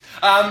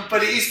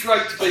But it is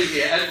great to be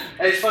here.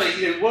 And it's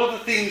funny, one of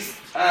the things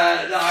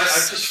that I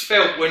just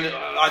felt when Ben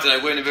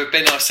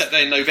and I sat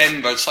there in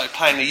November and started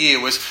planning the year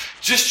was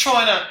just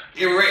trying to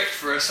erect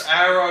for us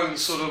our own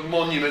sort of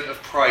monument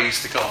of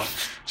praise to God.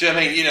 Do you know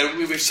what I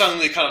mean? We've sung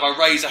the kind of I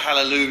Raise a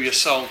Hallelujah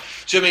song.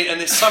 Do you know what I mean? And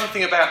there's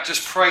something about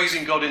just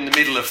praising God in the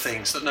middle of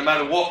things, that no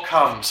matter what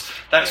comes,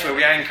 that's where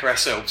we anchor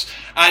ourselves.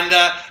 And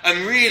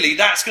really,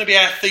 that's going to be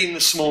our theme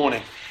this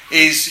morning. Do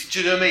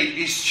you know what I mean?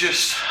 Is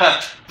just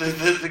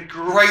the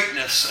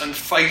greatness and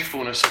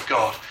faithfulness of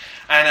God.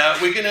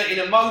 And we're going to, in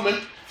a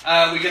moment,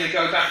 we're going to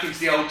go back into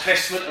the Old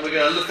Testament and we're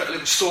going to look at a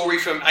little story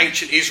from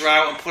ancient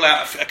Israel and pull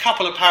out a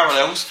couple of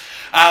parallels.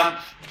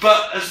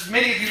 But as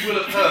many of you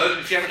will have heard,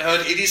 if you haven't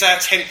heard, it is our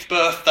 10th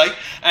birthday.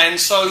 And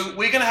so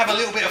we're going to have a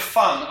little bit of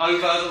fun over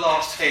the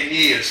last 10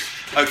 years.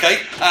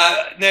 Okay?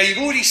 Now, you've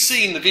already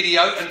seen the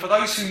video, and for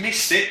those who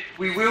missed it,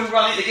 we will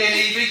run it again,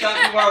 Evie, don't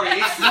you worry.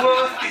 It's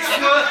worth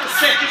a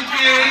second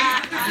viewing.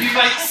 You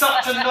make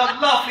such a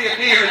lovely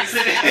appearance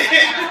in it.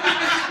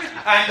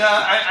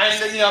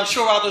 And I'm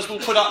sure others will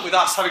put up with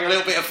us having a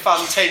little bit of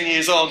fun 10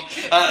 years on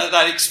at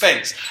that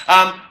expense.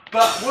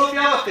 But one of the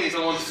other things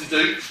I wanted to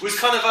do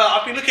was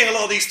I've been looking at a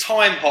lot of these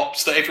time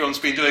hops that everyone's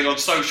been doing on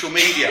social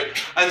media.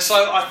 And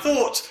so I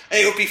thought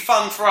it would be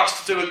fun for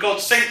us to do a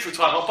God Central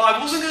time hop. But I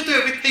wasn't going to do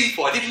it with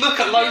people. I did look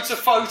at loads of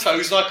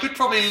photos and I could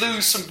probably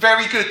lose some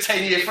very good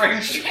 10-year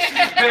friendships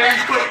very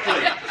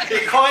quickly.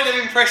 It kind of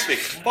impressed me.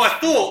 But I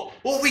thought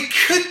what we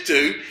could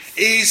do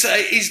is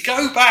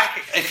go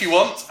back, if you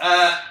want,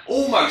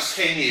 almost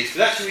 10 years.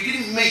 Because actually we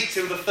didn't meet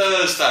till the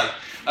Thursday.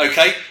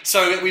 Okay,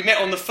 so we met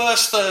on the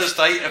first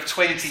Thursday of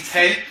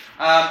 2010,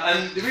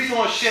 and the reason I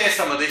want to share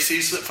some of this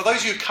is that for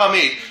those of you who come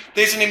in,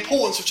 there's an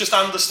importance of just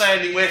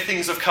understanding where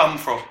things have come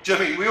from. Do you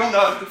know what I mean? We all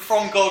know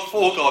from God,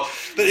 for God,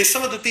 but there's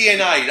some of the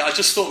DNA that I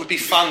just thought would be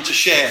fun to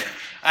share.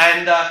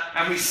 And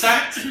we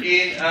sat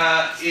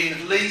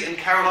in Lee and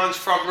Caroline's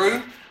front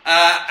room,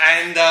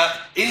 and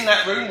in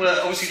that room were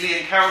obviously Lee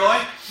and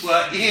Caroline,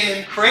 were Ian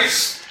and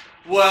Chris,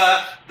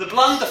 were the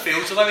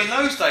Blunderfields, although in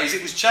those days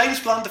it was James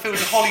Blunderfield and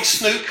Holly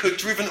Snook who had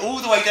driven all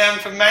the way down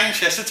from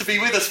Manchester to be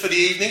with us for the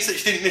evening, so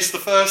she didn't miss the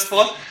first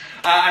one,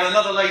 and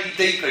another lady,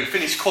 Deepa, who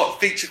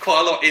featured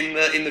quite a lot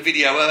in the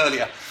video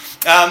earlier.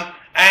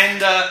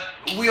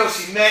 We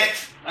obviously met,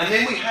 and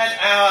then we had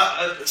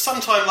our,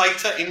 sometime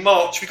later in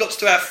March, we got to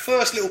do our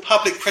first little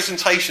public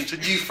presentation to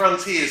New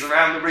Frontiers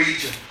around the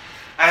region.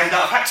 And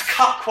I've had to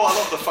cut quite a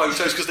lot of the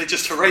photos because they're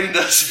just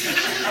horrendous.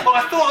 But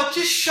I thought I'd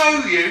just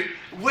show you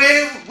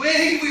where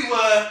we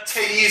were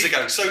 10 years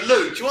ago. So,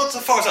 Lou, do you want to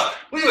follow us up?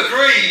 We were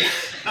green.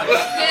 We were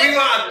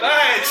a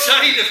bad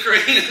shade of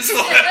green as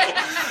well.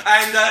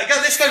 And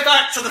let's go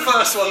back to the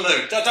first one,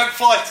 Lou. Don't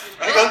fight.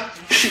 Hang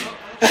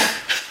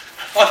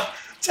on.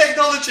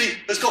 Technology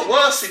has got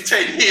worse in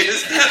 10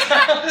 years.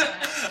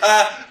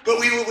 But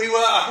we were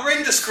a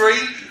horrendous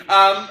green,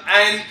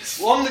 and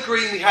on the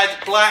green we had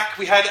black.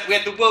 We had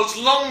the world's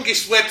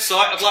longest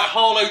website of like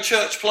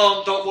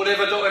harlowchurchplant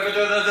whatever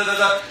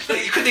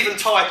that you couldn't even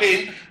type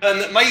in, and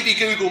that maybe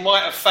Google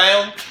might have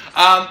found.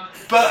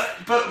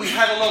 But we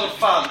had a lot of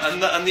fun,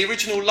 and the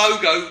original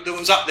logo that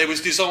was up there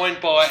was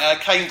designed by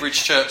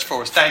Cambridge Church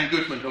for us, Dan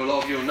Goodman, who a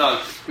lot of you will know,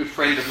 a good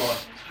friend of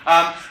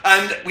mine.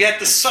 And we had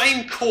the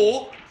same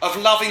core of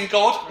loving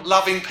God,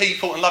 loving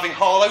people, and loving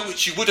Harlow,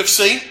 which you would have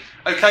seen.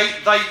 Okay,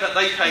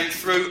 they came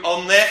through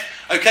on there.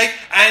 Okay,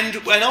 and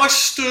when I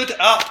stood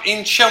up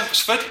in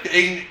Chelmsford,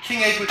 in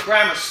King Edward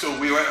Grammar School,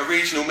 we were at a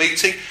regional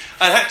meeting,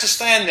 and had to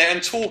stand there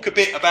and talk a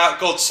bit about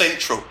God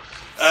Central.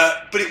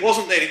 But it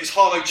wasn't then, it was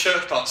Harlow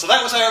Church Plant. So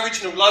that was our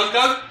original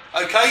logo.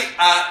 Okay,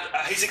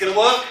 is it going to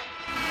work?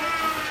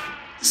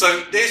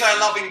 So there's our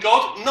loving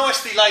God,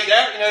 nicely laid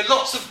out.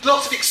 Lots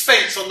of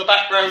expense on the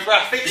background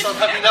graphics, I'll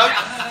have you know.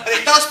 And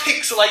it does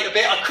pixelate a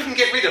bit. I couldn't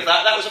get rid of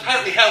that. That was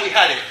apparently how we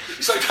had it.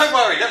 So don't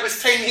worry, that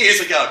was 10 years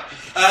ago.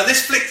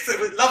 This flicks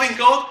with loving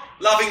God,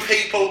 loving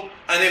people,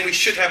 and then we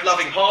should have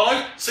loving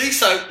Harlow. See,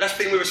 so that's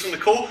been with us from the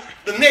core.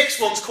 The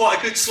next one's quite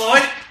a good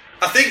slide.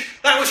 I think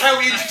that was how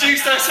we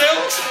introduced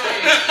ourselves.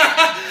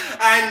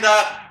 And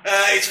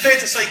it's fair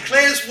to say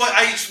Claire's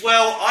aged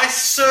well. I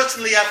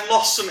certainly have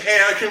lost some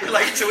hair. I can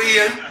relate to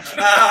Ian.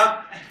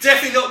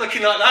 Definitely not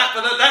looking like that,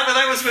 but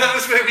that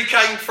was where we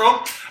came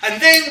from.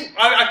 And then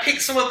I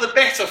picked some of the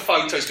better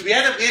photos, because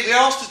we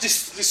asked to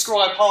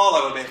describe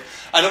Harlow a bit.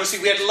 And obviously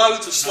we had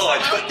loads of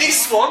slides. But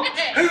this one,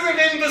 who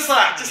remembers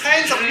that? Just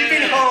hands up, you've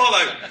been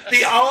Harlow.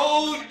 The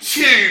old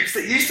tubes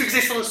that used to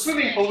exist on the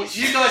swimming pool, which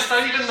you guys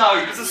don't even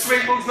know, because the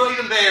swimming pool's not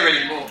even there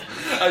anymore.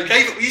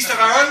 Okay, but we used to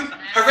have our own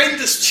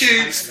horrendous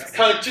tubes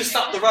kind of just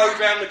up the road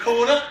round the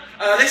corner.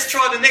 Let's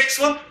try the next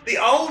one, the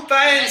old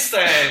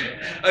bandstand,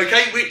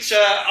 okay, which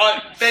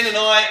Ben and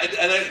I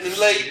and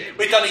Lee,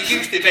 we'd done a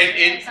youth event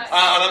in, and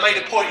I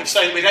made a point of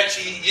saying we'd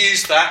actually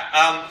used that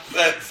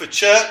for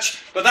church,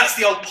 but that's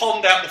the old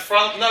pond out the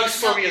front, no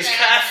Spurious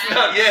calf,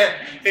 no, yeah,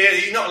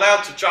 you're not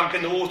allowed to jump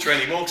in the water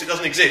anymore because it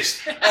doesn't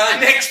exist.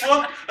 Next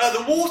one,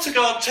 the water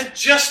gardens had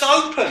just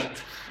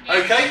opened.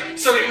 Okay,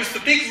 so it was the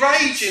big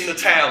rage in the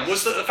town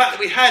was that the fact that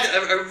we had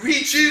a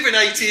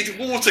rejuvenated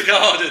water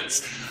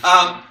gardens.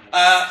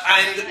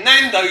 And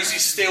Nando's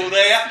is still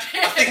there.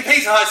 I think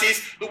Peter Hut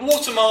is. The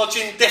water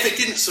margin definitely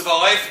didn't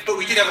survive, but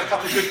we did have a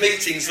couple of good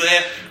meetings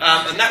there,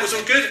 and that was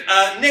all good.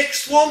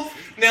 Next one.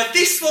 Now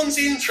this one's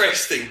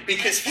interesting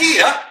because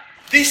here,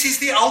 this is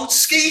the old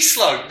ski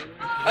slope.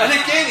 And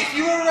again, if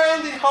you were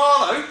around in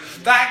Harlow,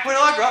 back when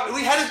I grew up,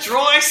 we had a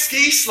dry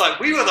ski slope.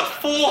 We were the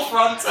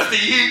forefront of the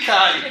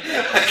UK,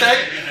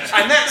 okay?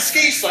 And that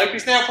ski slope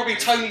is now probably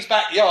Tony's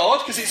backyard,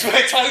 because it's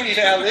where Tony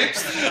now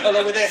lives,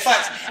 along with their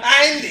flats.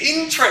 And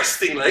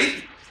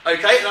interestingly,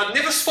 okay, and I'd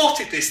never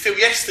spotted this till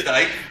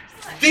yesterday,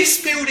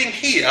 this building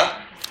here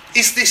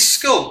is this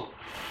school,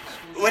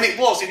 when it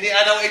was in the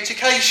adult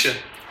education,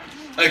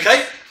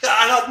 okay?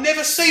 And I'd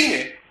never seen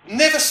it.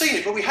 Never seen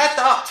it, but we had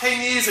that up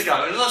 10 years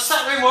ago. And as I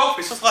sat there in my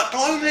office, I was like,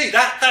 blow me,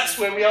 that's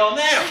where we are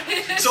now.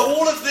 So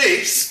all of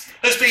this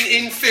has been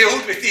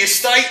infilled with the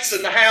estates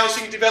and the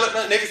housing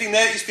development and everything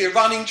there. It used to be a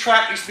running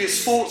track, it used to be a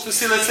sports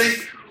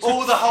facility.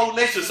 All the whole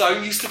leisure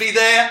zone used to be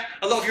there.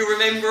 A lot of you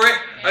remember it.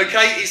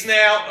 Okay, it's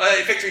now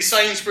effectively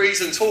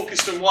Sainsbury's and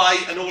Torquay Way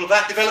and all of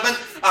that development.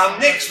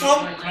 Next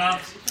one.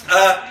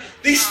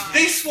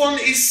 This one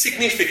is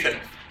significant.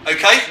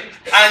 Okay,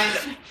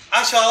 and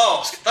actually, I'll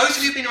ask, those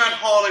of you who've been around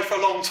Harlow for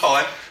a long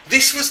time,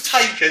 this was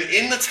taken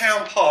in the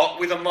town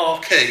park with a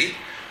marquee.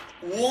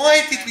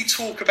 Why did we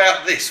talk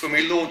about this when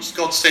we launched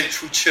God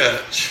Central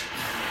Church?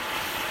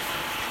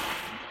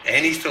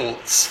 Any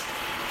thoughts?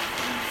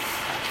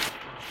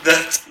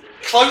 That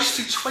close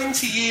to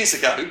 20 years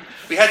ago,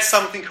 we had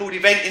something called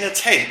Event in a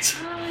Tent.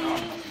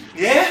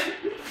 Yeah?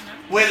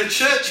 Where the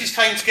churches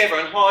came together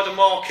and hired a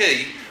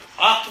marquee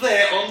up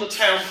there on the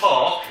town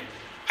park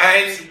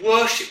and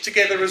worshipped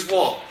together as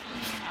one.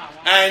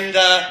 And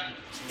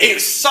it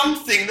was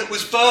something that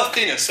was birthed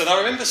in us. And I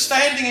remember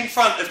standing in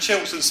front of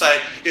Chilton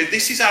saying,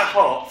 this is our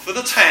heart for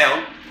the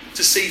town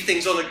to see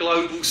things on a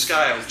global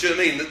scale. Do you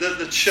know what I mean? That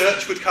the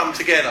church would come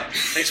together.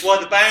 And it's why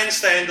the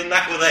bandstand and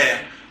that were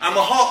there. And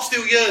my heart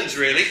still yearns,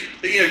 really,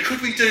 that,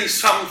 could we do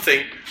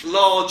something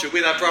larger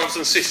with our brothers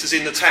and sisters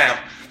in the town?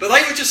 But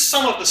they were just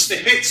some of the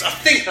snippets. I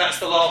think that's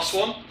the last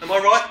one. Am I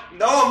right?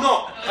 No, I'm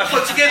not. I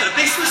put together.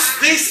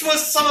 This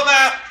was some of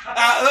our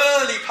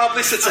early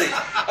publicity.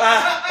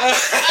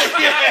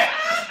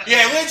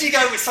 Yeah. Where do you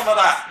go with some of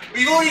that?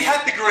 We've already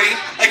had the green.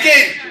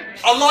 Again,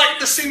 I like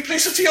the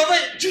simplicity of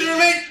it. Do you know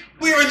what I mean?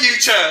 We're a new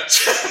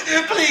church.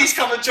 Please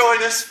come and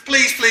join us.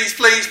 Please, please,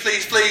 please,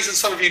 please, please. And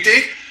some of you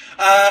did.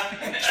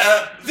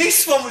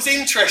 This one was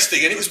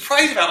interesting, and it was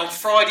prayed about on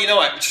Friday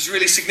night, which was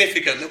really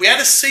significant. That we had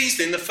a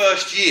season in the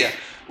first year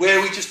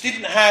where we just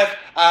didn't have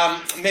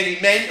many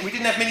men and we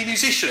didn't have many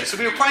musicians. So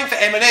we were praying for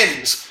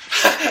M&Ms.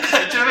 Do you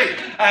know what I mean?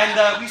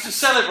 And we used to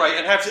celebrate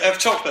and have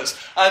chocolates.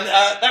 And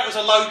that was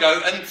a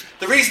logo. And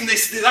the reason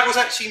that was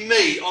actually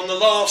me on the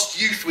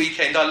last youth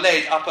weekend I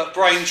led up at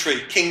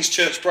Braintree, King's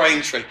Church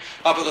Braintree,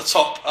 up at the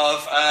top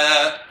of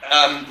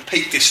the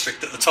Peak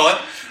District at the time.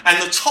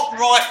 And the top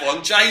right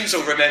one, James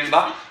will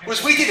remember,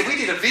 was we did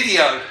a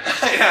video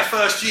in our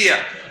first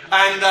year.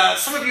 And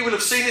some of you will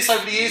have seen this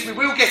over the years. We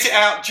will get it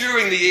out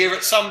during the year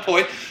at some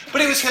point. But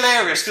it was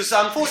hilarious because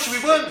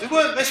unfortunately we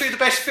weren't necessarily the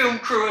best film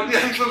crew at the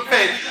end of the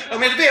pen, and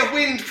we had a bit of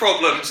wind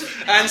problems.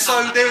 And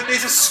so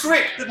there's a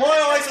script.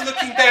 My eyes are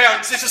looking down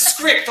because there's a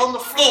script on the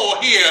floor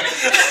here,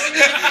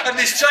 and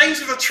there's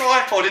James with a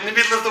tripod in the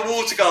middle of the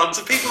water garden,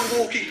 so people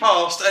were walking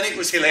past, and it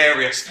was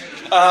hilarious.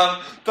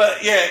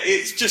 But yeah,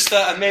 it's just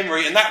a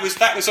memory, and that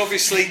was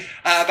obviously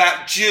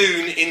about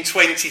June in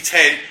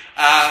 2010.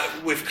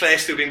 With Claire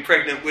still being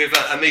pregnant with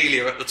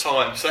Amelia at the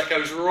time. So that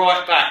goes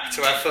right back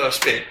to our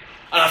first bit.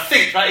 And I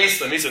think that is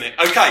them, isn't it?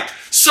 Okay,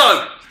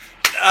 so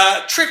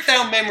trip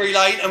down memory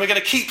lane, and we're going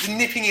to keep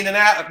nipping in and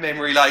out of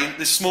memory lane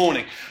this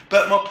morning.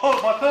 But my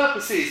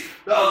purpose is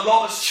that a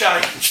lot has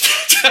changed.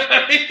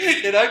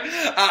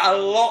 A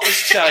lot has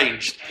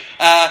changed.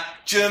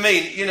 Do you know what I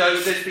mean?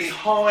 There's been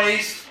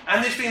highs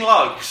and there's been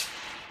lows.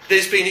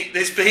 There's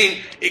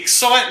been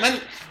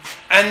excitement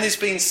and there's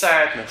been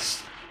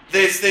sadness.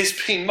 There's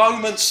been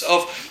moments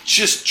of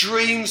just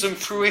dreams and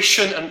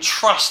fruition and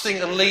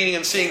trusting and leaning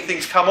and seeing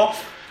things come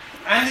off.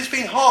 And there's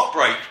been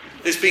heartbreak.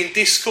 There's been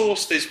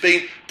discourse. There's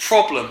been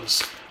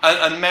problems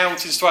and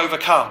mountains to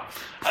overcome.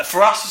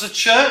 For us as a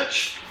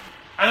church,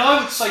 and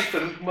I would say for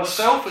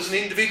myself as an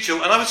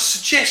individual, and I would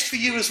suggest for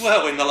you as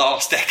well in the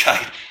last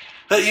decade,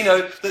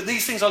 that that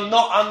these things are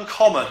not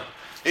uncommon.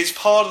 It's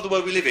part of the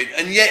world we live in.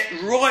 And yet,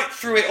 right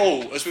through it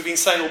all, as we've been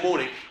saying all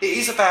morning, it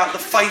is about the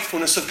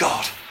faithfulness of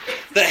God.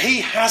 That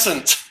he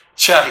hasn't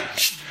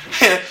changed.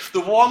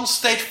 The one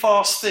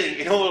steadfast thing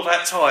in all of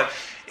that time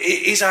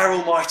is our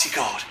Almighty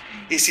God.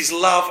 It's his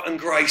love and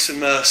grace and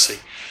mercy.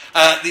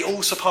 The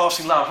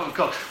all-surpassing love of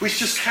God, which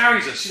just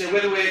carries us,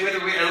 whether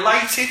we're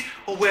elated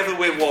or whether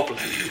we're wobbling.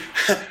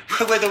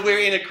 Whether we're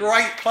in a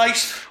great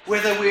place,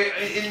 whether we're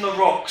in the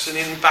rocks and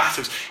in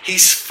battles.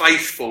 He's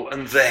faithful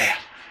and there.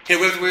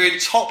 Whether we're in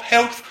top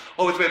health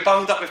or whether we're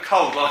bunged up with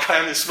cold like I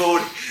am this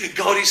morning,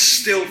 God is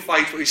still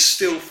faithful, he's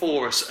still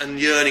for us and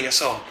yearning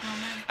us on.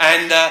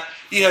 And,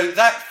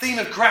 that theme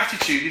of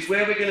gratitude is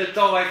where we're going to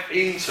dive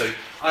into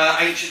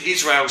ancient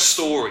Israel's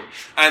story.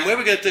 And where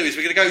we're going to do is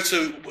we're going to go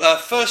to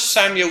 1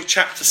 Samuel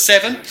chapter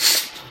 7.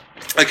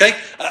 Okay?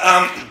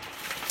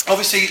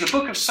 Obviously, the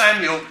book of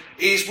Samuel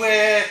is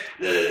where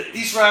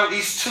Israel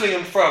is toing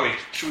and froing,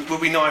 which will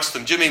be nice to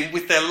them. Do you mean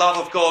with their love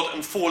of God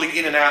and falling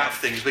in and out of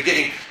things? We're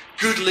getting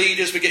good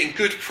leaders, we're getting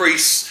good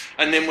priests,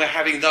 and then we're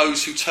having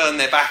those who turn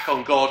their back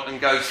on God and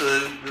go to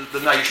the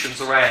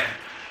nations around.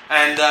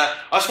 And I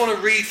just want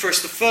to read for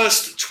us the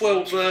first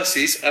 12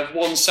 verses of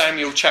 1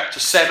 Samuel chapter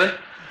 7,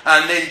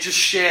 and then just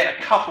share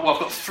a couple. I've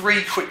got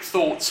 3 quick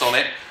thoughts on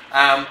it,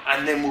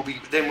 and then we'll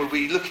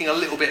be looking a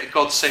little bit at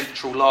God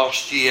Central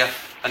last year,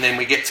 and then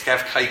we get to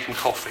have cake and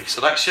coffee.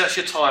 So that's your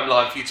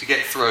timeline for you to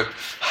get through.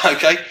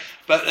 Okay?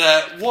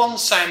 But 1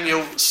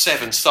 Samuel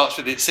 7 starts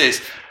with, it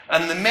says,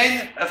 "And the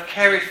men of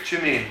Kerith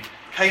Jearim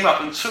came up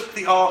and took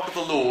the ark of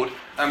the Lord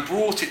and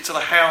brought it to the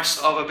house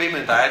of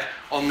Abinadab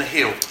on the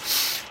hill.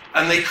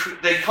 And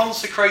they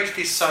consecrated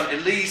his son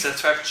Eleazar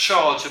to have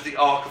charge of the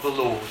ark of the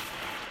Lord.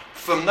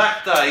 From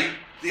that day,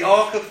 the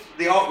ark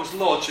was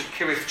lodged at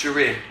Kerith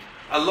Jearim.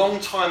 A long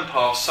time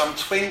passed, some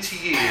 20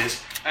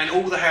 years, and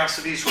all the house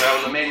of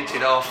Israel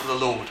lamented after the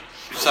Lord."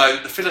 So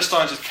the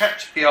Philistines had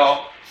captured the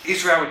ark,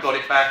 Israel had got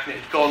it back, and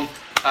it had gone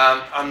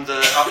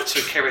up to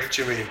Kerith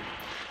Jearim.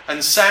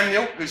 And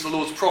Samuel, who's the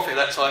Lord's prophet at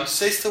that time,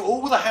 says to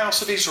all the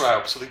house of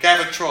Israel, so the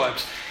gathered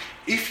tribes,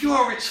 "If you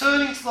are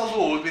returning to the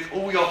Lord with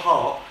all your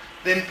heart,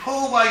 then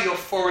pull away your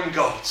foreign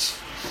gods.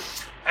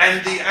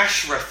 And the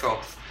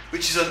Ashtaroth,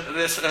 which is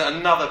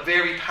another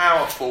very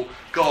powerful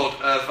god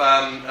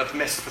of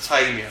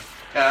Mesopotamia,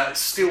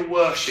 still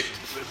worshipped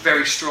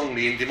very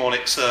strongly in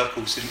demonic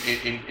circles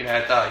in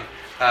our day.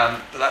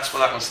 But that's what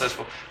that one stands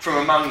for. From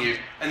among you,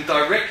 and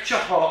direct your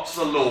heart to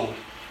the Lord.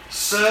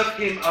 Serve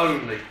him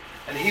only,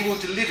 and he will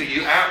deliver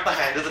you out of the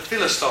hand of the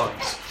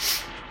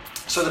Philistines."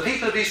 So the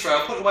people of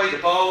Israel put away the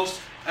Baals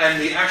and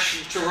the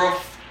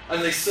Ashtaroth,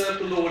 and they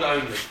served the Lord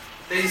only.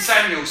 Then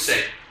Samuel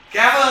said,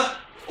 "Gather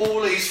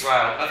all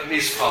Israel at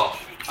Mizpah,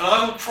 and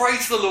I will pray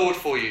to the Lord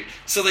for you."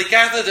 So they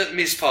gathered at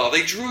Mizpah.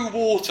 They drew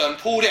water and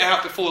poured it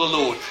out before the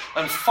Lord,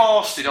 and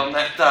fasted on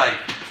that day,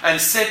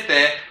 and said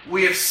there,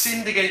 "We have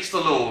sinned against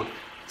the Lord."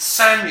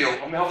 Samuel,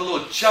 on behalf of the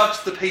Lord,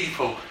 judged the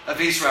people of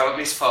Israel at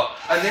Mizpah.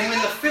 And then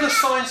when the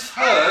Philistines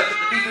heard that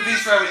the people of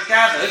Israel had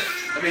gathered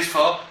at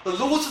Mizpah, the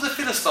lords of the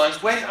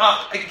Philistines went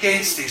up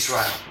against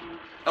Israel.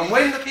 And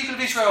when the people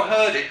of Israel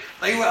heard it,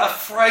 they were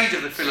afraid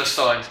of the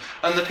Philistines.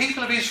 And the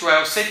people of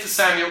Israel said to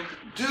Samuel,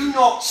 "Do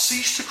not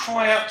cease to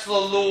cry out to the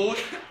Lord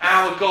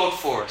our God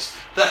for us,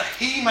 that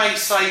he may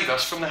save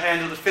us from the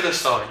hand of the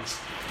Philistines."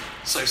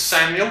 So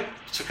Samuel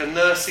took a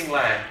nursing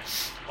lamb,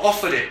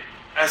 offered it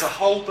as a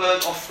whole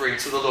burnt offering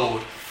to the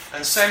Lord.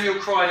 And Samuel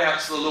cried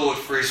out to the Lord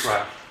for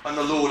Israel, and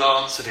the Lord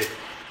answered him.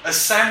 As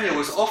Samuel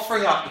was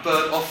offering up the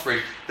burnt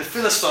offering, the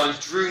Philistines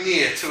drew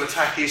near to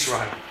attack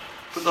Israel.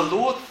 But the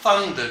Lord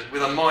thundered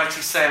with a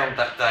mighty sound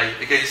that day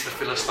against the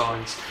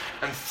Philistines,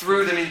 and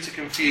threw them into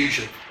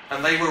confusion,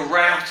 and they were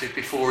routed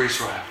before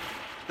Israel.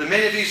 The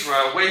men of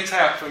Israel went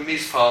out from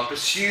Mizpah and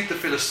pursued the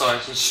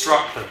Philistines and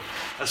struck them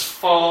as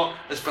far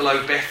as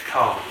below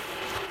Beth-Kar.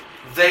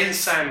 Then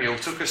Samuel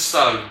took a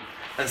stone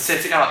and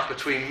set it up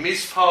between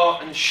Mizpah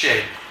and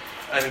Shem,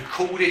 and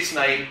called its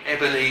name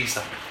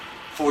Ebenezer,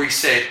 for he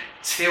said,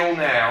 "Till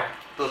now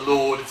the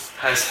Lord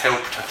has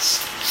helped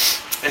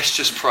us." Let's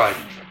just pray.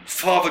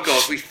 Father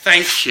God, we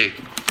thank you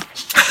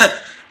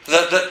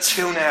that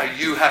till now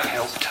you have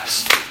helped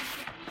us.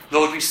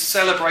 Lord, we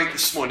celebrate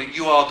this morning that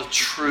you are the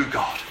true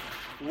God.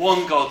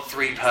 One God,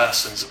 3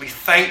 persons. We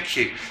thank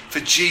you for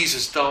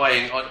Jesus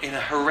dying in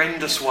a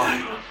horrendous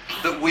way,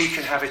 that we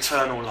can have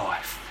eternal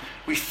life.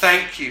 We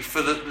thank you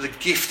for the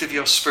gift of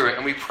your Spirit,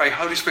 and we pray,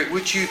 Holy Spirit,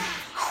 would you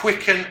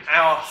quicken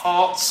our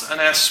hearts and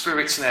our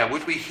spirits now?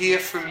 Would we hear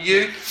from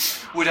you?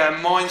 Would our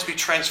minds be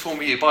transformed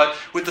by you?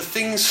 Would the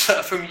things that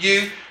are from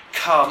you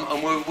come,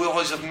 and will the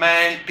words of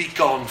man be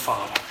gone,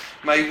 Father?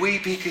 May we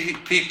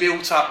be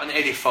built up and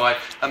edified,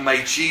 and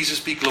may Jesus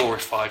be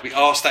glorified. We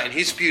ask that in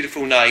his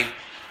beautiful name.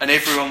 And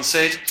everyone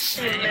said,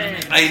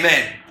 Amen.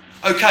 Amen.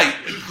 Okay,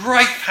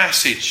 great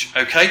passage,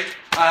 okay?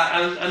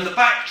 And the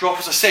backdrop,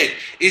 as I said,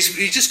 is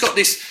you just got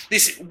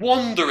this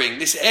wandering,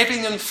 this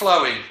ebbing and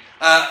flowing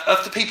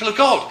of the people of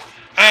God.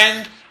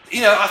 And,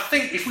 I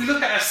think if we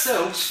look at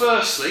ourselves,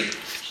 firstly,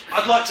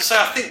 I'd like to say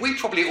I think we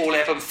probably all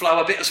ebb and flow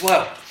a bit as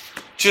well.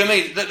 Do you know what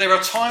I mean? That there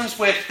are times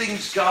where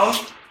things go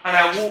and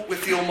our walk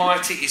with the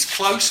Almighty is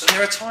close, and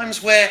there are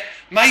times where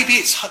maybe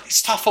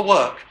it's tougher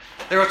work.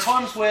 There are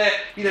times where,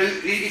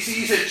 it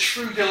is a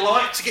true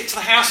delight to get to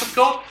the house of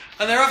God,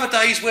 and there are other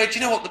days where, do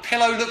you know what, the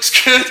pillow looks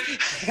good,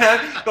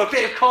 got a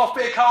bit of cough,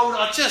 bit of cold,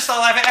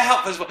 I'll have it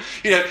out as well,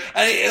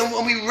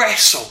 and we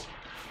wrestle.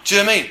 Do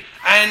you know what I mean?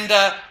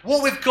 And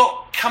what we've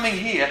got coming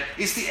here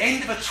is the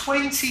end of a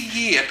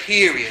 20-year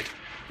period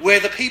where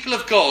the people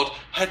of God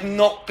had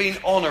not been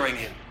honouring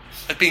him,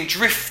 had been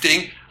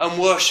drifting and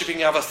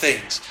worshipping other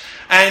things.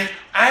 And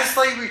as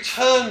they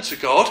return to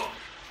God,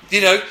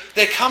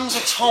 there comes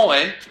a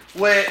time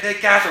where they're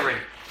gathering.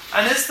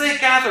 And as they're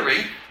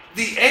gathering,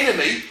 the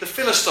enemy, the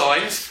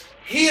Philistines,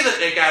 hear that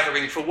they're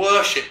gathering for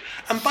worship.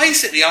 And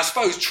basically, I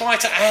suppose, try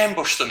to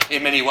ambush them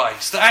in many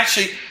ways. That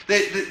actually,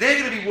 they're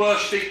going to be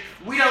worshipping.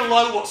 We don't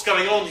know what's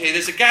going on here.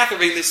 There's a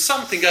gathering, there's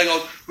something going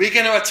on. We're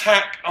going to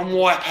attack and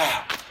wipe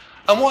out.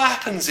 And what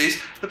happens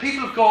is, the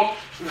people of God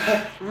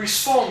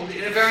respond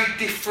in a very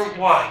different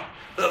way.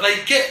 That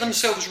they get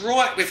themselves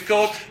right with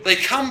God, they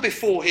come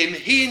before him,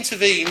 he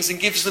intervenes and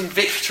gives them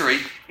victory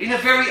in a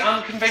very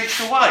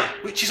unconventional way,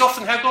 which is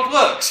often how God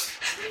works.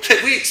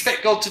 That we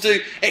expect God to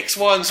do X,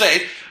 Y and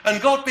Z,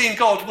 and God being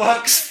God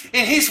works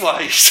in his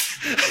ways.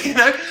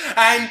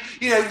 And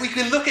we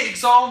can look at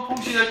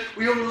examples,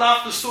 we all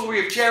love the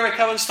story of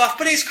Jericho and stuff,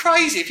 but it's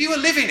crazy. If you were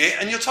living it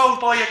and you're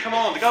told by your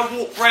commander, go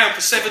walk round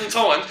for 7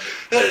 days,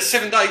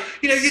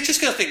 you're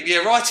just going to think, yeah,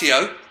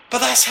 rightio. But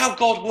that's how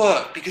God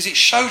worked, because it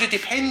showed a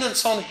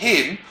dependence on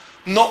him,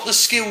 not the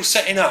skill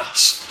set in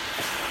us.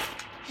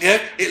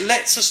 It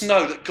lets us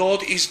know that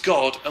God is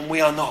God and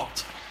we are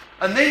not.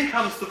 And then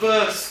comes the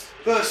verse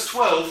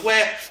 12,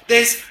 where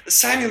there's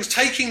Samuel's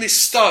taking this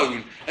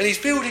stone and he's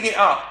building it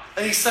up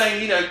and he's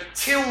saying,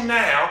 till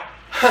now,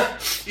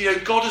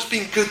 God has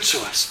been good to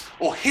us,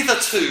 or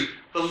hitherto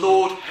the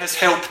Lord has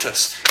helped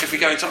us. If we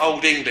go into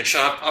Old English,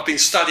 I've been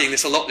studying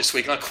this a lot this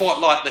week, and I quite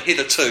like the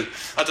hitherto.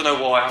 I don't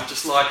know why, I'm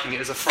just liking it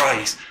as a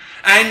phrase.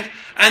 And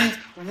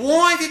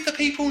why did the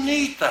people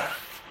need that?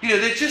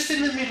 They're just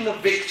in the middle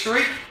of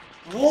victory.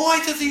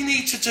 Why do they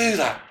need to do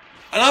that?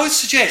 And I would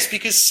suggest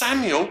because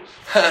Samuel,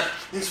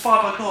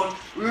 inspired by God,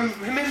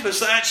 remembers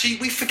that actually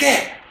we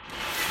forget.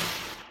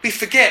 We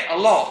forget a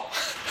lot.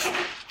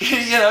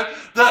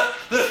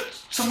 That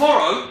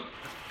tomorrow,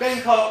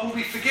 Ben Clark will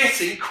be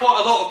forgetting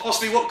quite a lot of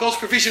possibly what God's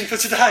provision for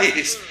today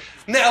is.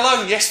 Let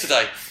alone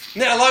yesterday.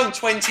 Let alone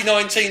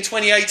 2019,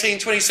 2018,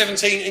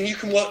 2017, and you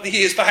can work the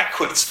years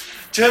backwards.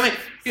 Do you know what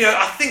I mean?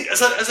 I think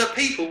as a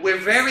people, we're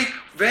very,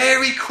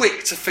 very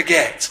quick to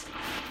forget.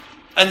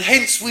 And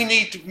hence we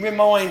need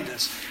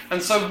reminders.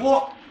 And so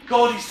what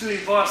God is doing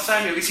via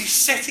Samuel is he's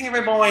setting a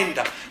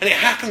reminder. And it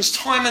happens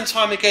time and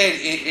time again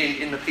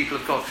in the people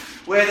of God.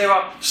 Where there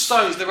are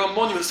stones, there are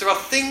monuments, there are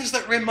things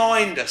that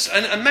remind us.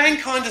 And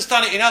mankind has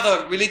done it in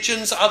other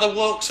religions, other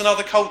works and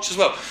other cultures as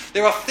well.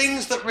 There are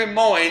things that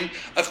remind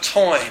of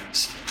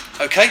times.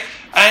 Okay?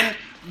 And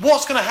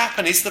what's going to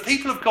happen is the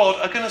people of God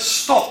are going to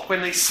stop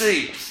when they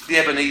see the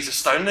Ebenezer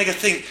stone. And they're going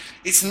to think,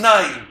 its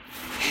name,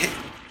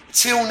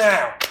 till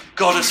now,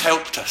 God has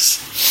helped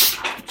us.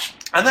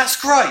 And that's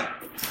great.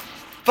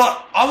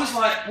 But I was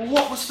like, well,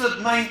 what was the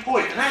main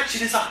point? And actually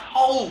there's a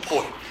whole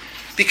point.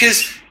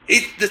 Because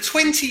the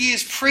 20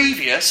 years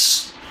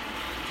previous,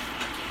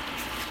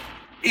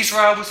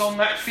 Israel was on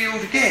that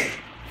field again.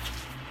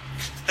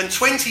 And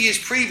 20 years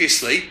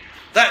previously,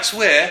 that's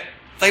where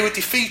they were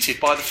defeated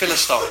by the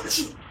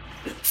Philistines.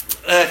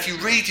 If you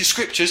read your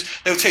scriptures,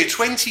 they'll tell you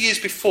 20 years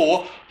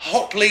before,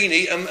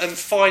 Hoplini and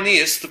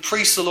Phinehas, the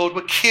priests of the Lord,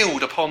 were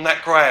killed upon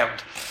that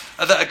ground.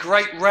 That a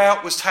great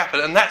rout was to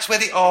happen, and that's where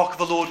the ark of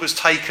the Lord was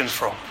taken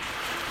from.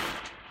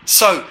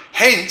 So,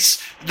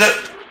 hence,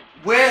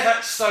 where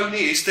that stone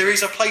is, there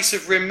is a place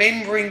of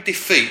remembering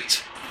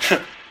defeat,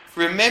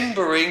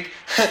 remembering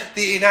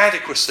the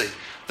inadequacy,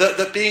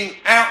 that being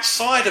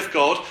outside of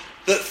God,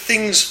 that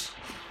things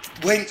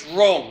went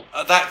wrong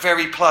at that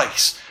very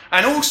place.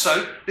 And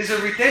also, there's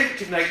a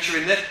redemptive nature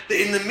in there, that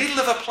in the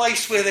middle of a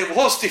place where there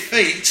was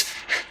defeat,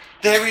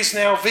 there is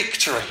now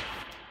victory,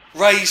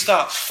 raised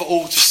up for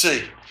all to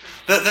see.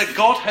 That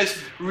God has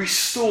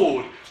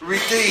restored,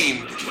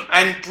 redeemed,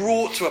 and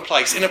brought to a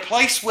place. In a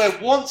place where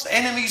once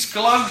enemies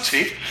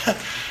gloated,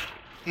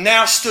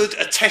 now stood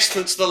a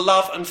testament to the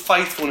love and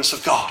faithfulness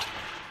of God.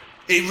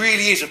 It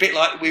really is a bit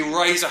like we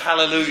raise a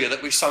hallelujah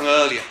that we sung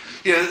earlier.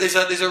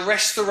 There's a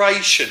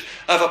restoration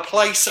of a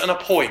place and a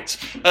point.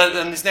 And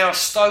there's now a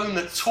stone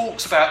that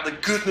talks about the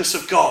goodness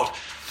of God,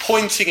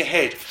 pointing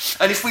ahead.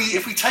 And if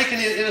we take an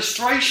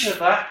illustration of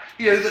that,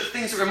 the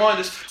things that remind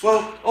us,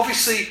 well,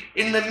 obviously,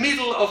 in the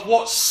middle of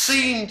what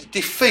seemed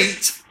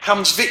defeat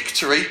comes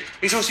victory.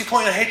 He's obviously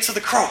pointing ahead to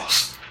the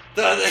cross.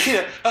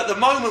 At the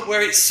moment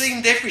where it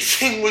seemed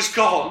everything was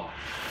gone,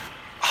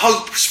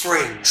 hope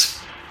springs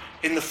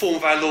in the form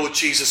of our Lord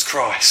Jesus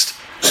Christ.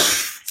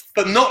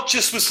 But not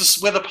just was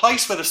the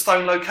place where the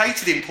stone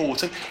located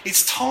important,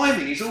 its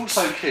timing is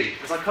also key,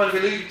 as I kind of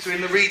alluded to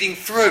in the reading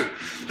through.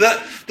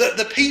 That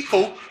the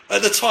people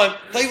at the time,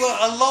 they were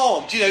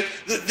alarmed.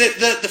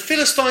 The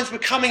Philistines were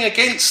coming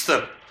against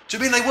them. Do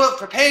you mean they weren't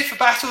prepared for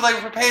battle? They were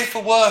prepared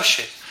for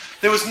worship.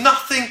 There was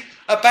nothing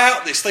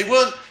about this. They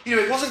weren't,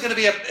 it wasn't going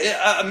to be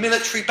a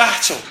military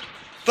battle.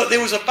 But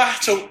there was a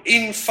battle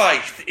in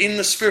faith, in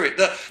the spirit.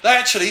 That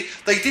actually,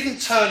 they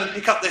didn't turn and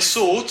pick up their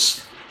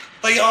swords.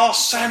 They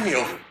asked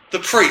Samuel, the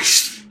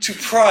priest, to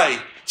pray,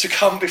 to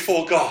come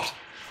before God.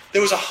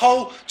 There was a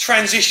whole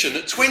transition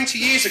that 20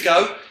 years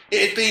ago,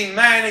 it had been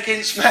man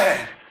against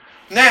man.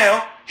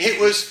 Now, it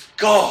was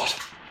God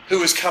who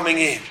was coming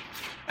in.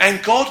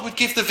 And God would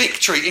give the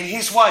victory in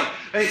his way.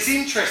 And it's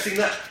interesting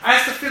that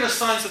as the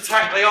Philistines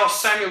attack, they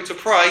ask Samuel to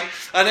pray.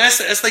 And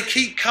as they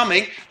keep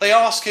coming, they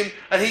ask him,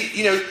 and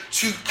he,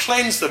 to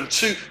cleanse them,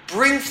 to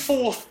bring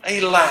forth a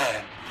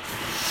lamb.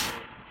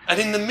 And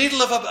in the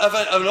middle of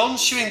an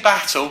ensuing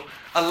battle,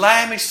 a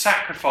lamb is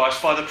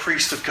sacrificed by the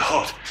priest of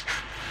God.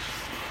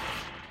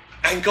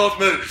 And God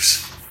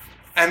moves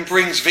and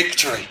brings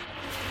victory.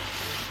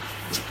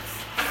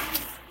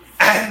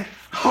 And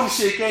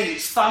obviously, again,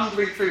 it's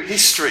thundering through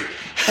history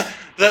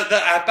that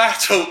our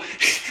battle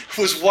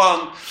was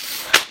won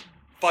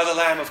by the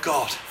Lamb of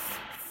God.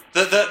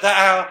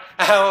 That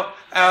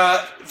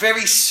our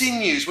very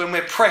sinews, when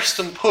we're pressed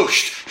and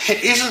pushed,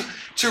 it isn't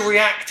to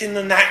react in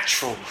the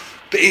natural,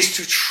 but is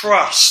to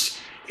trust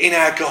in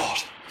our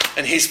God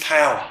and his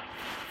power,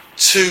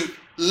 to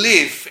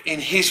live in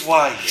his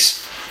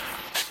ways,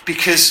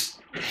 because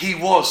he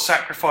was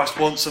sacrificed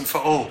once and for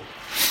all.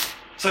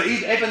 So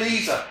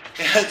Ebenezer,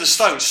 the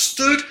stone,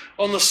 stood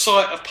on the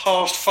site of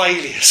past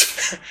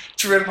failures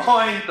to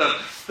remind them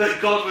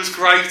that God was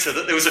greater,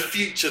 that there was a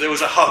future, there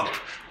was a hope.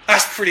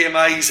 That's pretty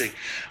amazing.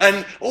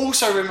 And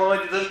also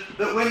reminded them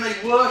that when they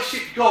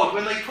worshipped God,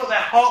 when they put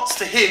their hearts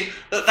to him,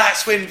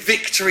 that's when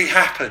victory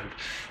happened.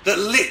 That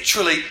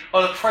literally,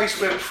 on a place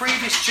where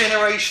previous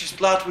generations'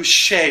 blood was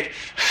shed,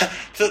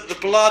 that the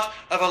blood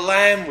of a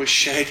lamb was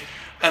shed,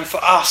 and for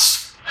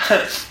us,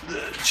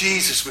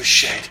 Jesus was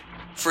shed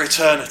for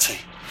eternity.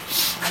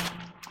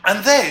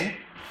 And then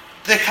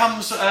there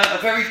comes a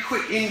very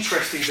quick,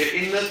 interesting bit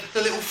in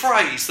the little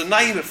phrase, the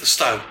name of the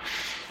stone.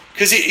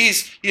 Because it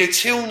is,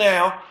 till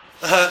now,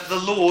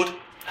 the Lord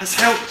has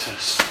helped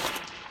us.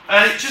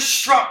 And it just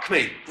struck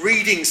me,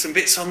 reading some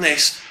bits on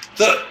this,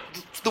 that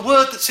the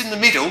word that's in the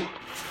middle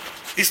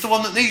is the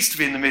one that needs to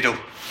be in the middle.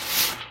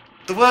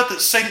 The word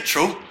that's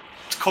central,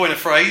 to coin a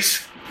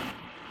phrase,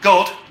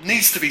 God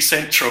needs to be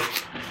central.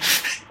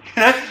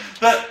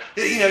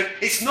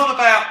 It's not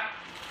about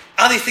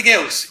anything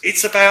else.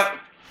 It's about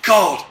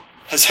God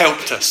has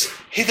helped us.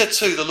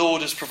 Hitherto the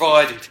Lord has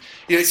provided.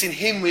 It's in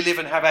him we live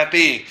and have our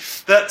being.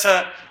 That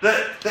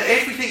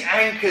everything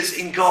anchors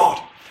in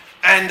God.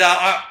 And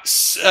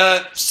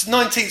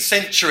 19th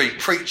century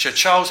preacher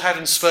Charles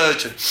Haddon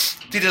Spurgeon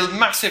did a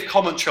massive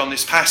commentary on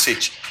this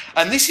passage.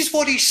 And this is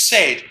what he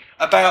said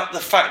about the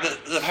fact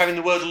of having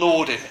the word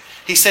Lord in it.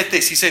 He said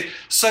this, he said,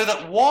 so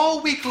that while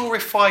we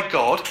glorify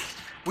God,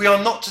 we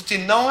are not to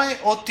deny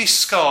or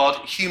discard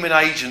human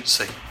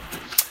agency.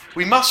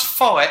 We must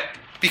fight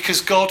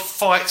because God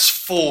fights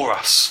for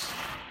us.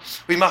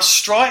 We must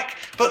strike,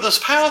 but there's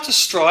power to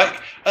strike,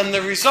 and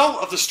the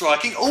result of the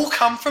striking all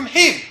come from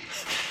him.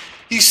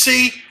 You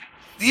see,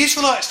 the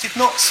Israelites did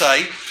not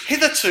say,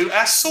 hitherto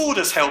our sword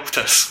has helped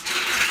us.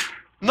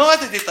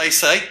 Neither did they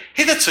say,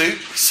 hitherto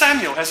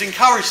Samuel has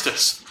encouraged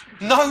us.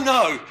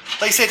 No.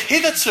 They said,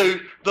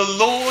 hitherto the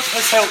Lord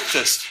has helped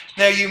us.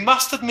 Now you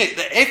must admit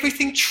that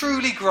everything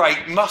truly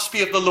great must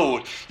be of the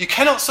Lord. You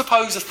cannot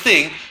suppose a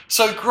thing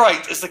so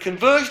great as the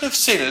conversion of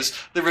sinners,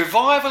 the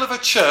revival of a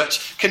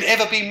church, can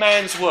ever be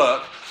man's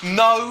work.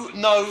 No,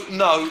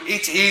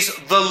 it is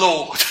the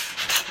Lord.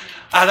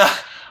 And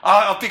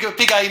a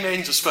big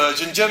amen to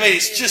Spurgeon. Do you know what I mean?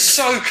 It's just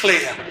so clear.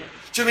 Do you know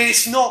what I mean?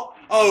 It's not,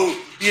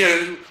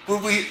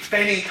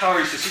 Ben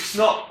encouraged us. It's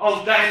not,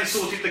 Dan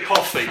sorted the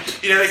coffee.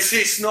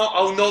 It's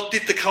not, Nod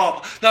did the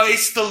car. No,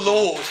 it's the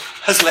Lord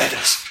has led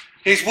us.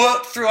 He's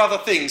worked through other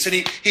things, and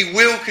he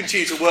will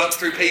continue to work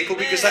through people,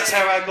 because that's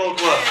how our God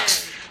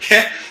works.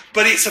 Yeah,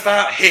 but it's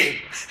about him.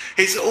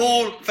 It's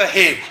all for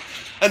him.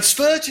 And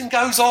Spurgeon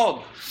goes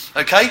on,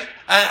 okay,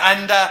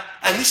 and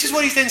this is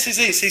what he then says.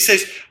 He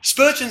says,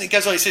 Spurgeon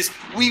goes on. He says,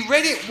 we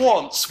read it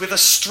once with a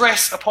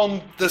stress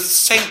upon the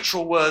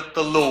central word,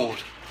 the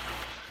Lord.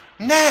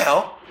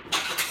 Now,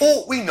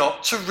 ought we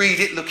not to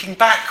read it looking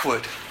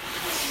backward?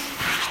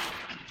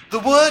 The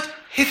word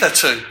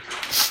hitherto,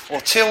 or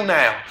till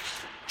now,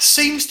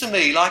 seems to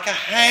me like a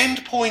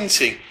hand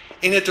pointing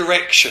in a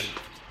direction.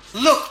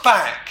 Look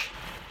back.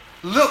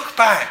 Look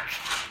back.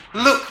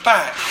 Look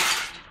back.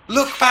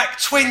 Look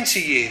back 20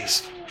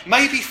 years,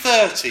 maybe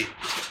 30,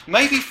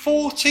 maybe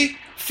 40,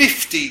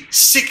 50,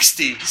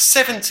 60,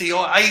 70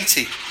 or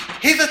 80.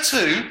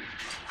 Hitherto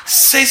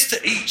says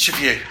to each of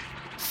you,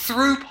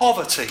 through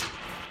poverty,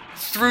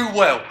 through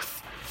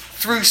wealth,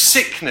 through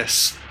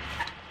sickness,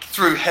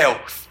 through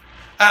health,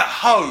 at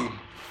home,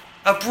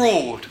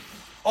 abroad,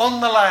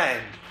 on the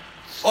land,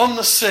 on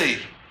the sea,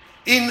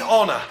 in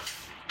honour,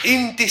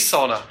 in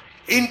dishonour,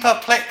 in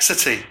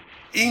perplexity,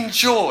 in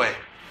joy,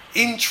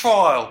 in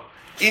trial,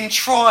 in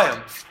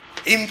triumph,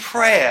 in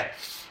prayer,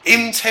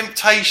 in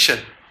temptation,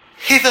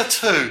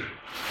 hitherto.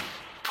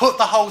 Put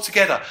the whole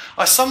together.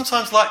 I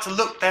sometimes like to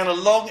look down a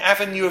long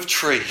avenue of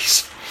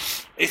trees.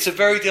 It's a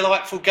very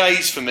delightful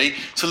gaze for me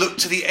to look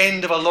to the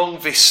end of a long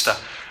vista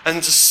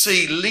and to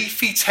see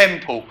leafy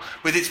temple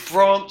with its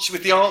branch,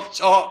 with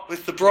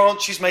the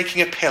branches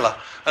making a pillar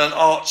and an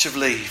arch of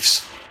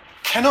leaves.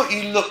 Cannot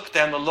you look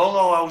down the long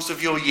aisles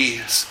of your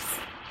years?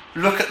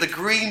 Look at the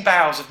green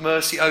boughs of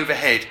mercy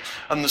overhead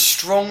and the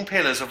strong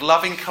pillars of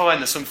loving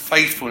kindness and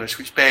faithfulness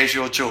which bears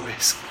your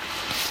joys.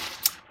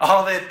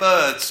 Are there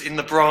birds in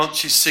the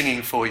branches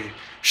singing for you?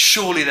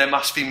 Surely there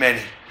must be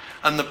many.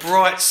 And the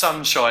bright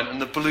sunshine and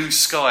the blue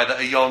sky that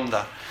are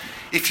yonder.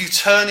 If you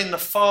turn in the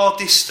far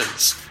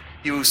distance,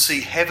 you will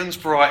see heaven's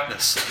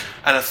brightness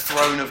and a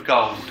throne of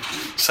gold,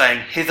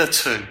 saying,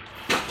 hitherto,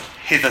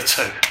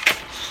 hitherto.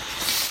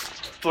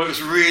 I thought it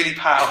was really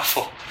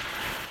powerful.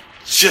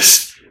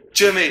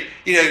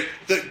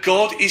 That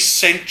God is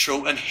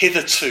central and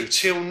hitherto.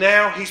 Till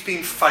now he's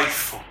been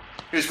faithful.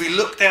 As we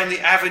look down the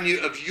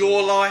avenue of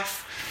your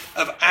life,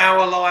 of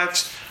our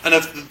lives, and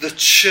of the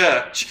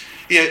church,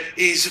 it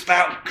is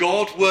about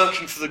God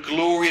working for the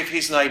glory of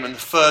his name and the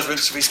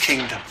furtherance of his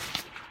kingdom.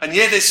 And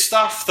there's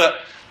stuff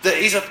that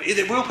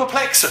will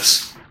perplex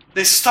us.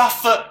 There's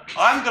stuff that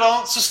I haven't got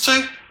answers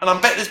to, and I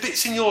bet there's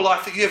bits in your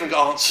life that you haven't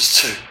got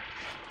answers to.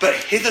 But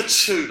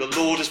hitherto the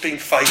Lord has been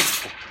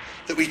faithful,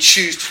 that we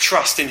choose to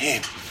trust in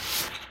him.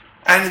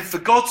 And for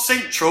God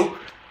central,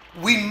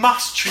 we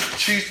must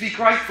choose to be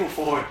grateful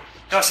for him.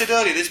 Now, I said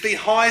earlier, there's been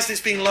highs,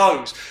 there's been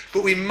lows,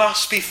 but we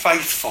must be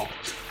faithful,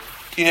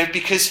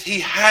 because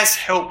he has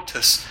helped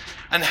us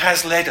and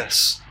has led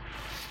us.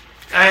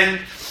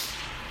 And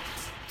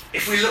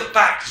if we look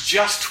back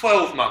just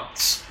 12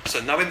 months,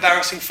 so no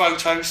embarrassing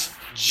photos,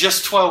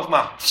 just 12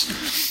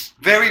 months,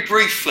 very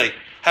briefly,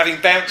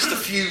 having bounced a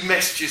few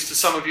messages to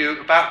some of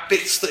you about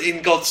bits that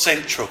in God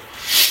Central.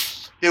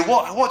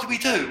 What did we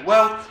do?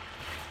 Well,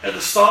 at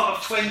the start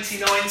of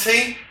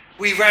 2019,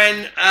 we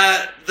ran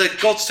the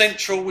God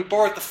Central, we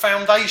borrowed the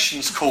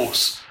Foundations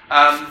course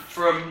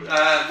from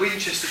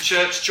Winchester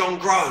Church, John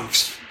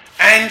Groves,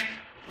 and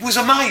was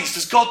amazed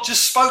as God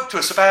just spoke to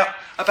us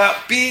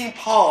about being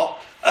part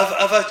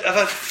of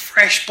a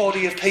fresh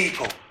body of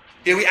people.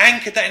 We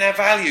anchored that in our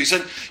values,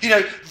 and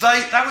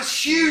that was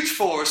huge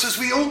for us as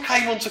we all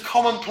came onto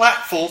common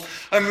platform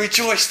and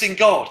rejoiced in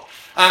God.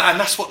 And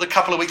that's what the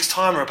couple of weeks'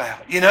 time are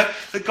about.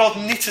 That God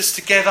knit us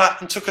together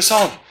and took us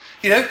on.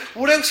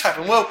 What else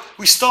happened? Well,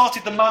 we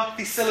started the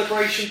monthly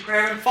celebration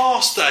prayer and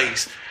fast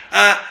days.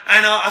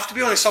 And I have to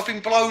be honest, I've been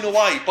blown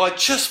away by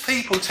just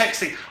people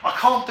texting, I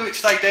can't do it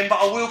today, then, but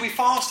I will be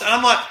fasting. And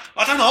I'm like,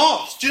 I don't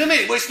ask. Do you know what I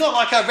mean? Well, it's not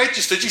like I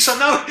registered. You say,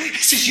 no,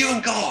 this is you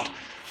and God.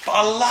 But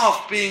I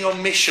love being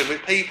on mission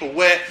with people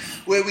where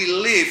we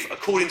live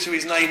according to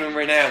his name and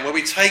renown, where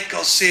we take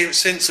God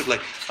sensibly.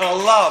 And I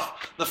love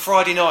the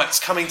Friday nights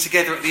coming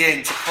together at the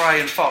end to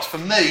pray and fast. For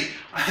me,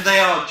 they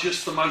are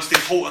just the most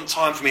important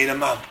time for me in a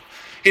month.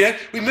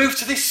 We moved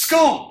to this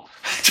school.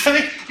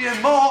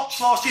 March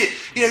last year.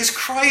 It's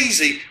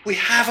crazy. We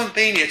haven't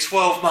been here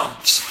 12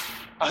 months.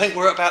 I think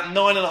we're at about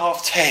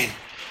 9.5, 10.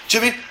 Do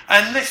you know what I mean?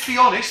 And let's be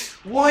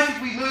honest, why did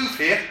we move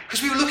here?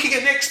 Because we were looking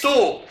at next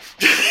door.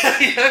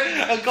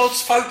 And God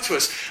spoke to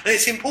us. And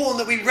it's important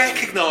that we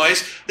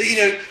recognise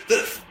that,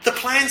 that the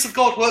plans of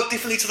God work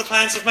differently to the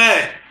plans of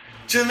man.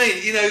 Do you know what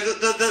I mean?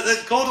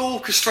 That God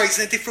orchestrates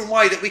in a different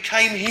way, that we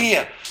came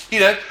here.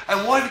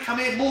 And why did we come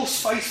here? More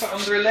space for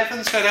under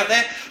 11s going out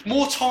there.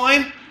 More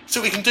time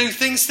so we can do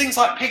things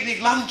like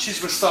picnic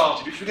lunches were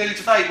started, which we're going to do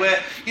today,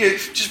 where,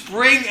 just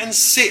bring and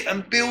sit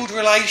and build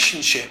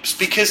relationships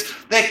because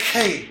they're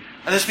key.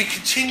 And as we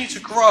continue to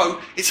grow,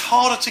 it's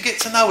harder to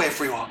get to know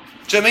everyone.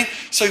 Do you know what I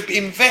mean? So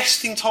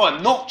investing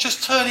time, not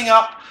just turning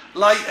up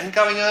late and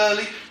going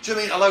early. Do you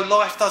know what I mean? Although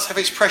life does have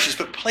its pressures,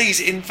 but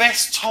please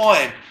invest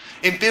time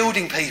in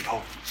building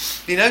people.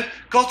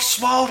 God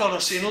smiled on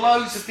us in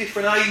loads of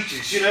different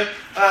ages.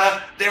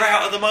 They're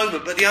out at the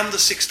moment, but the under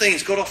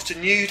 16s got off to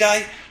New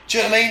Day. Do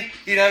you know what I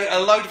mean? A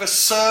load of us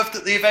served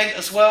at the event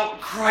as well.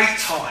 Great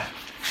time.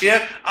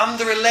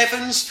 Under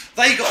 11s,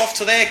 they got off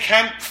to their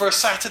camp for a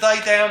Saturday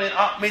down in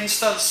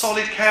Upminster, the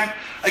Solid Camp.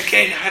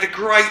 Again, had a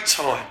great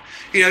time.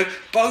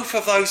 Both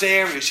of those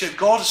areas,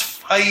 God's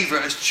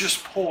favour has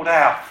just poured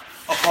out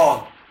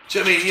upon. Do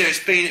you know what I mean?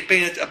 It's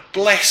been a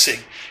blessing.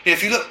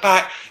 If you look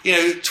back,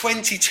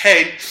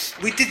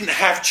 2010, we didn't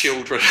have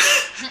children.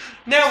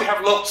 Now we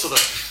have lots of them.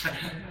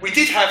 We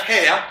did have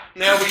hair,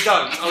 now we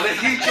don't. I'll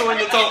let you join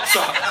the dots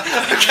up,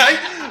 okay?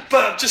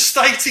 But just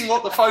stating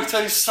what the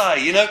photos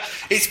say,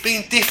 it's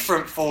been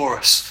different for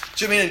us.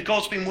 Do you know what I mean? And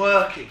God's been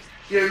working.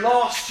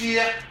 Last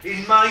year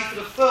in May, for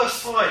the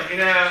first time in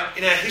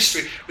our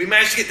history, we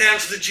managed to get down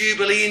to the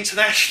Jubilee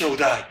International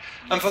Day.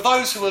 And for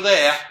those who were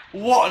there,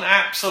 what an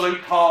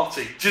absolute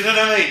party. Do you know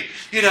what I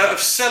mean? Of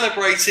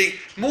celebrating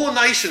more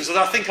nations than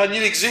I think I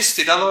knew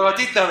existed, although I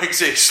did know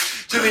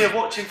exist. Do you know what I mean?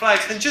 Of watching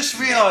flags and just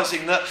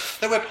realising that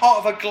we're part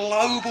of a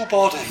global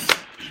body.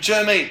 Do you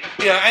know what I mean?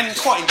 And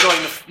quite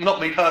enjoying,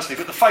 not me personally,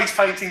 but the face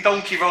painting,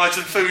 donkey rides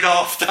and food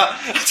after,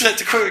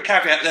 to quote a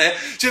caveat there.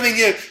 Do you know what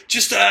I mean?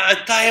 Just a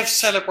day of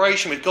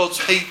celebration with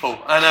God's people.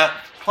 And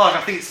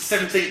I think it's the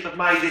 17th of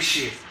May this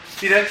year.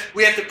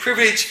 We had the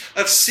privilege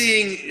of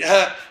seeing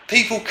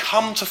people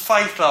come to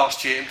faith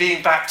last year and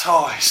being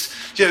baptised.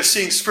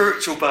 Seeing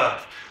spiritual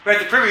birth. we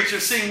had the privilege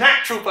of seeing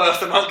natural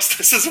birth amongst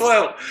us as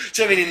well.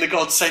 Do you know what I mean? In the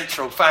God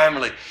Central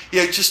family.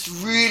 Just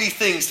really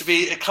things to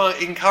be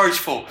encouraged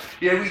for.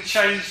 We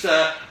changed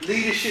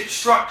leadership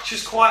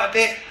structures quite a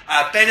bit.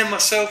 Ben and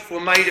myself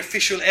were made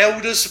official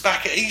elders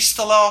back at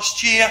Easter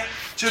last year.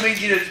 Do you know what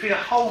I mean? There's been a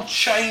whole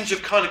change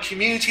of kind of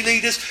community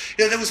leaders.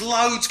 There was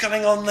loads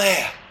going on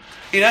there.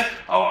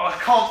 I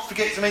can't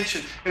forget to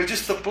mention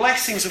just the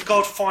blessings of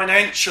God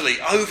financially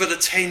over the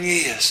 10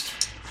 years.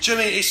 Do you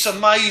know what I mean? It's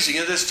amazing.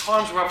 There's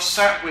times where I've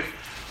sat with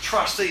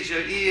trustees,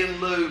 Ian,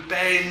 Lou,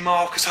 Ben,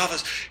 Marcus,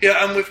 others,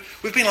 and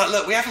we've been like,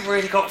 look, we haven't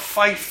really got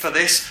faith for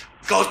this.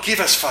 God,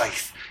 give us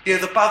faith.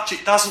 The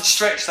budget doesn't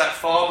stretch that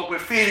far, but we're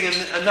feeling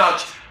a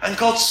nudge, and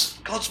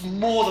God's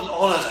more than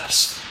honoured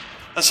us.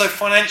 And so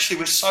financially,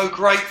 we're so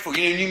grateful.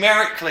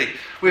 Numerically,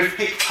 we've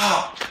picked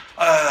up.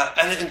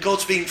 And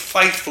God's been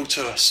faithful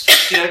to us.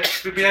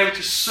 We've been able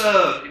to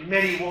serve in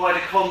many wider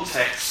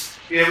contexts.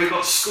 We've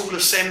got school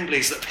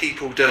assemblies that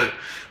people do.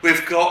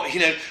 We've got,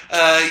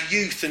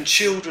 youth and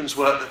children's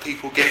work that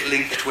people get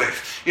linked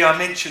with. I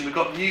mentioned we've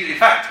got new. In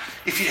fact,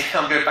 I'm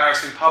going to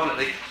embarrass him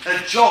publicly.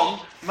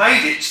 John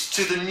made it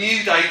to the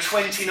New Day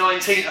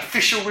 2019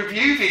 official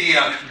review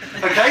video.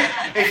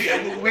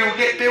 Okay, we will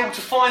get Bill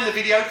to find the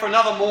video for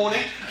another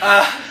morning.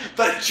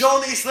 But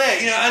John is there,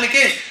 and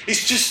again,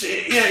 it's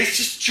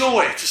just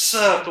joy to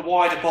serve the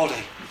wider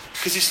body,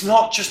 because it's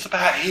not just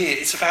about here;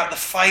 it's about the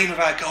fame of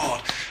our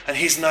God and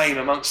His name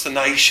amongst the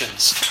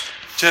nations.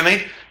 Do you know what I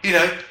mean?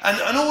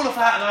 And all of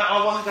that, and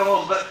I won't go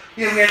on, but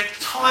we had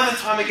time and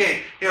time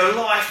again,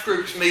 life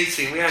groups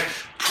meeting, we had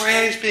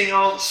prayers being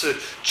answered,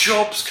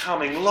 jobs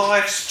coming,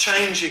 lives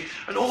changing,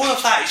 and all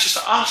of that is just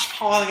us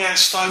piling our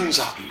stones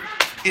up.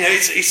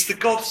 It's the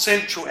God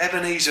Central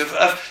Ebenezer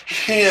of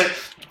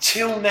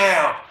till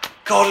now,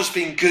 God has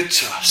been good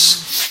to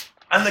us.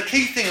 And the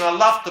key thing, and I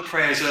loved the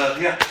prayers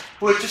earlier,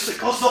 were just that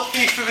God's not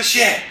finished with us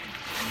yet.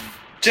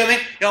 Do you know what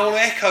I mean? I want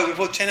to echo with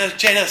what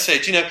Jenna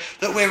said,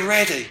 that we're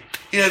ready.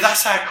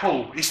 That's our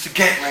call, is to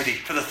get ready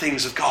for the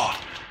things of God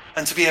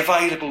and to be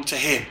available to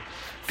Him,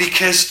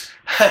 because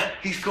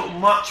He's got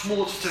much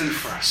more to do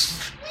for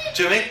us.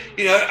 Do you know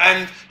what I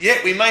mean?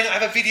 And we may not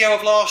have a video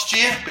of last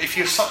year, but if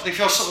you're sort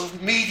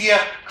of media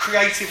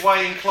creative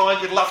way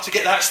inclined, we'd love to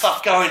get that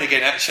stuff going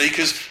again, actually,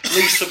 because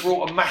Lisa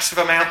brought a massive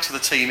amount to the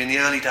team in the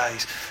early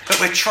days. But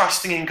we're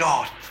trusting in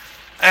God.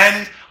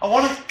 And I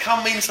want to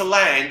come into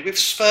land with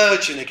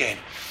Spurgeon again,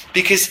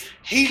 because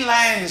he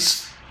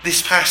lands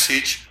this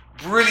passage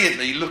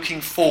brilliantly looking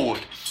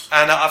forward.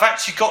 And I've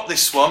actually got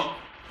this one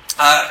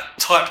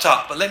typed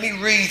up, but let me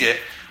read it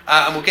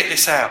and we'll get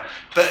this out.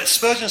 But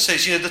Spurgeon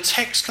says, the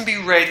text can be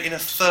read in a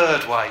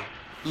third way,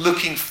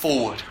 looking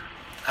forward.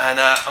 And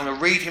I'm going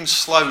to read him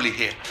slowly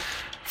here.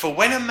 For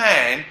when a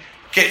man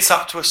gets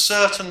up to a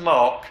certain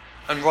mark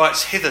and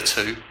writes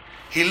hitherto,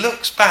 he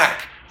looks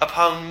back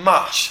upon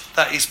much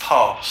that is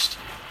past.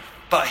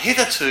 But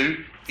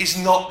hitherto is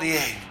not the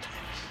end.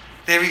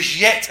 There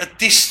is yet a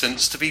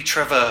distance to be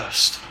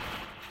traversed.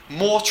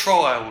 More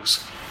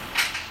trials.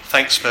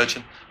 Thanks,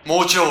 Spurgeon.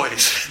 More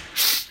joys.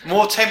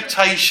 More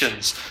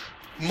temptations.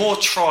 More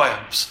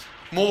triumphs.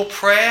 More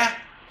prayer.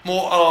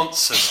 More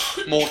answers.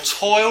 More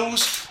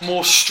toils.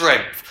 More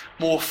strength.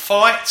 More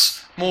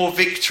fights. More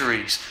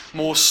victories.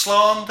 More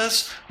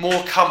slanders.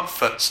 More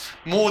comforts.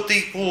 More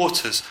deep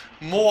waters.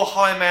 More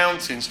high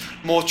mountains.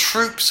 More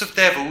troops of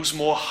devils.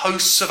 More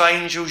hosts of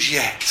angels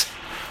yet.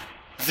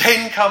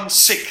 Then comes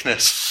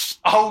sickness,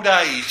 old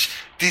age,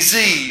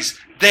 disease,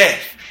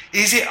 death.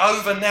 Is it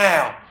over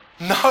now?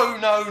 No,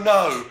 no,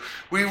 no.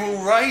 We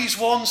will raise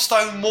one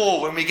stone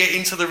more when we get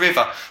into the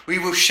river. We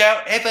will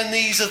shout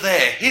Ebenezer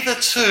there.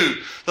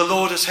 Hitherto the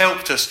Lord has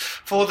helped us,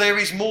 for there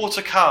is more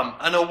to come.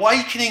 An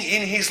awakening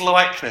in His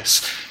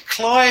likeness,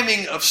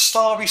 climbing of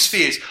starry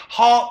spheres,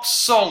 harps,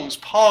 songs,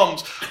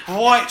 palms,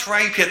 white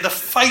rapier, the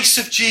face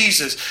of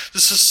Jesus,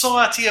 the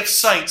society of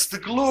saints, the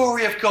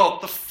glory of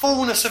God, the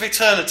fullness of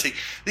eternity,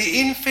 the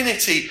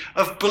infinity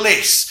of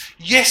bliss.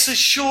 Yes, as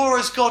sure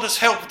as God has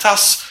helped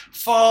us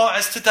far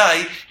as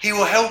today, He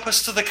will help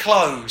us to the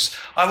close.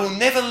 I will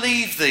never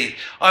leave thee.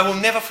 I will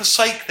never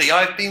forsake thee.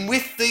 I have been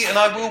with thee and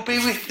I will be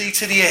with thee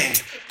to the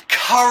end.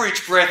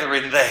 Courage,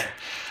 brethren, then.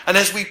 And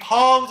as we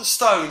pile the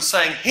stones,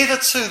 saying,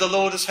 hitherto the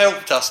Lord has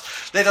helped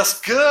us, let us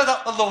gird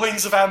up the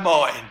loins of our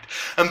mind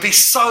and be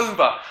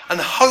sober and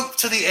hope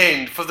to the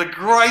end for the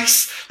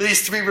grace that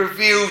is to be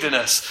revealed in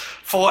us.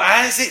 For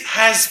as it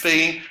has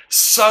been,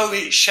 so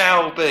it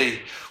shall be.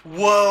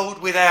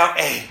 World without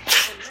end.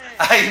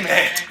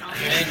 Amen.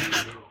 Amen.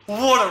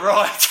 What a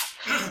ride.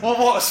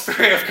 What a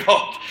Spirit of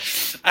God.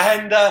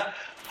 And,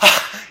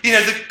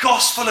 the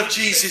gospel of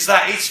Jesus is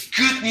that it's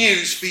good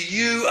news for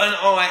you and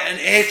I and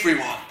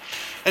everyone.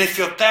 And if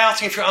you're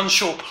doubting, if you're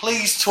unsure,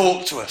 please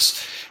talk to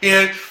us.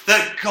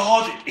 That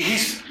God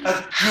is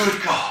a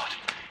good God.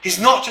 He's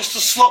not just a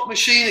slot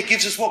machine that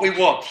gives us what we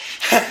want.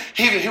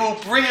 He will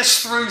bring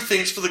us through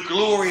things for the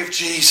glory of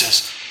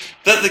Jesus.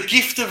 That the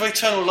gift of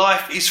eternal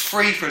life is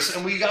free for us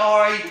and we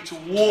are able to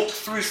walk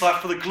through His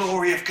life for the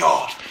glory of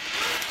God.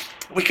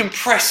 We can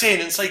press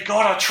in and say,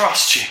 God, I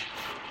trust you.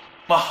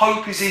 My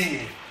hope is in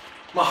you.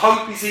 My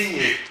hope is in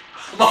you.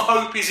 My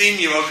hope is in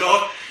you, oh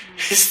God.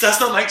 It does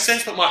not make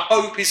sense, but my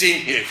hope is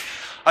in you.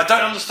 I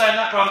don't understand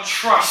that, but I'm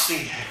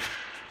trusting you.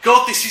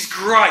 God, this is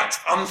great.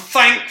 I'm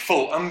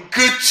thankful. I'm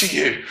good to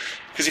you.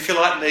 Because if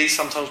you're like me,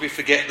 sometimes we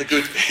forget the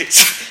good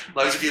bits.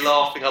 Those of you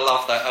laughing, I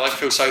love that. I don't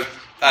feel so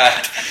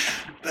bad.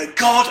 But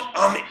God,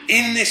 I'm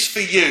in this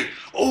for you.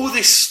 All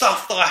this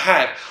stuff that I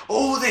have,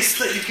 all this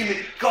that you've given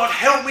me, God,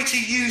 help me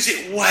to use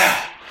it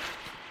well.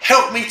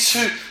 Help me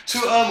to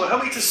earn well.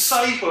 Help me to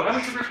save well. Help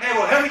me to prepare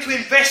well. Help me to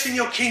invest in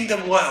your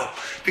kingdom well.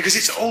 Because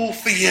it's all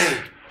for you.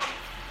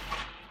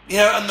 You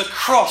know, and the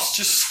cross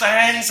just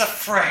stands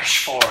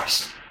afresh for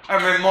us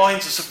and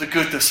reminds us of the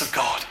goodness of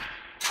God.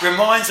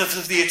 Reminds us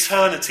of the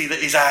eternity that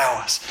is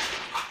ours.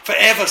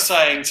 Forever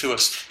saying to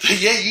us,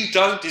 yeah, you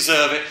don't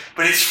deserve it,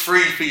 but it's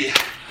free for you.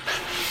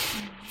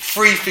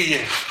 Free for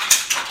you.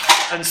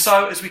 And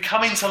so as we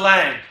come into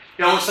land,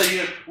 I want to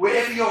say,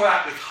 wherever you're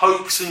at with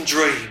hopes and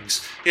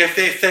dreams,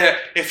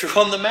 if you're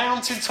on the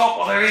mountaintop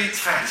or they're in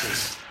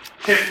tatters,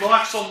 if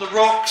life's on the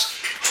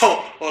rocks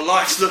or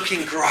life's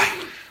looking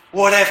great,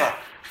 whatever,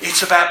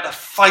 it's about the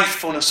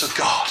faithfulness of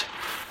God.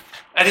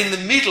 And in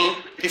the middle,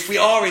 if we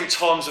are in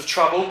times of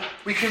trouble,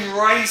 we can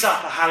raise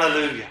up a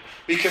hallelujah.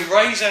 We can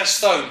raise our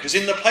stone, because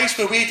in the place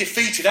where we're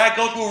defeated, our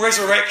God will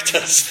resurrect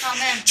us.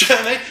 Amen. Do you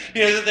know what I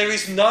mean? That there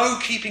is no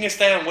keeping us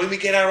down when we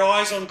get our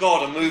eyes on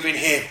God and move in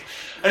Him.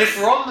 And if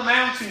we're on the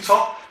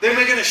mountaintop, then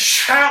we're going to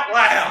shout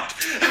loud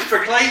and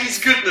proclaim His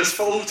goodness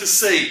for all to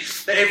see,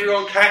 that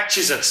everyone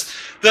catches us.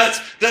 That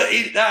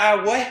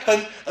our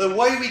weapon, the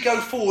way we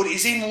go forward,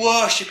 is in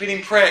worship and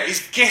in prayer,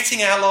 is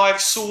getting our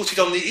lives sorted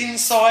on the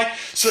inside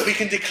so that we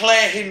can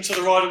declare Him to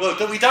the wider world.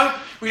 That we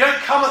don't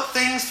come at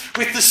things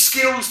with the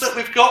skills that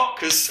we've got,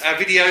 because our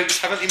videos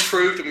haven't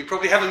improved and we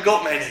probably haven't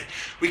got many.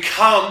 We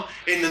come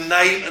in the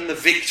name and the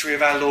victory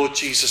of our Lord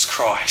Jesus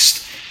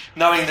Christ,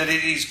 knowing that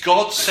it is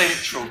God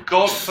central,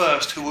 God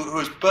first, who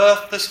has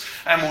birthed us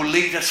and will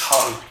lead us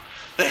home.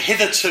 That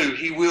hitherto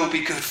He will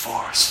be good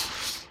for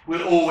us.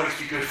 Will always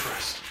be good for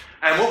us.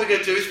 And what we're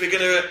going to do is we're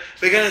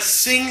going to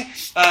sing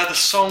the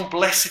song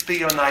 "Blessed Be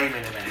Your Name"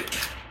 in a minute.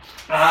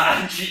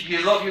 And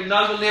you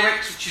know the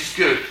lyrics, which is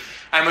good.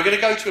 And we're going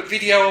to go to a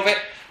video of it.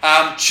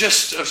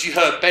 Just as you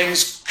heard,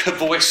 Ben's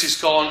voice is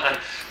gone, and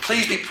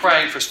please be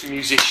praying for us, the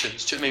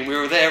musicians. Do you know what I mean?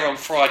 We were there on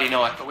Friday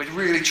night, but we're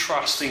really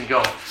trusting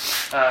God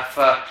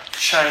for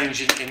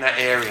change in that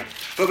area.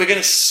 But we're going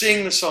to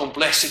sing the song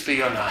 "Blessed Be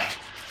Your Name,"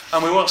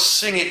 and we want to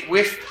sing it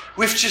with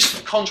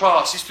just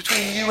contrasts. It's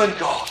between you and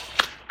God,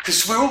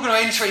 because we're all going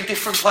to enter it in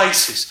different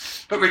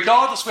places. But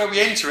regardless where we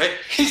enter it,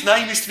 His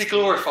name is to be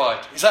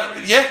glorified. Is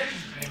that yeah?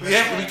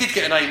 Yeah, we did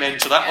get an amen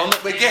to that one.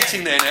 We're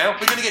getting there now.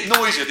 We're going to get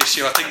noisier this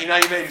year, I think, in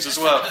amens as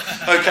well.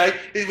 Okay,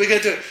 we're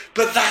going to do it.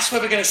 But that's where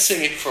we're going to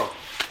sing it from.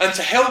 And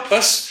to help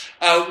us,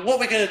 what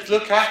we're going to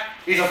look at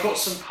is I've got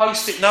some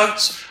post-it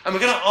notes, and we're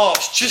going to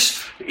ask,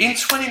 just in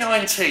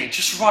 2019,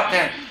 just write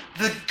down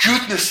the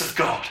goodness of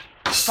God.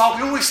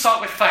 We always start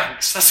with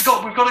thanks.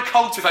 We've got to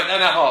cultivate that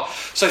in our heart.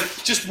 So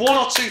just one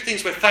or two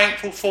things we're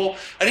thankful for.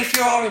 And if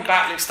you are in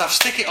battling stuff,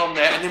 stick it on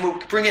there, and then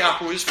we'll bring it up,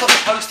 and we'll just put the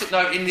post-it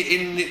note in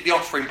the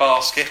offering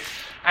basket.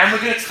 And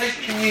we're going to take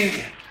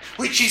communion,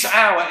 which is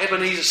our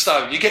Ebenezer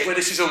stone. You get where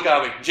this is all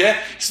going,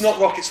 yeah? It's not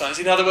rocket science.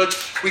 In other words,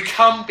 we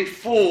come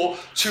before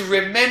to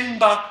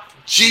remember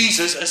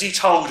Jesus as He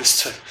told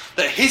us to.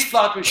 That His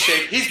blood was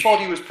shed, His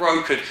body was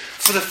broken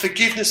for the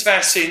forgiveness of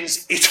our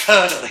sins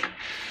eternally.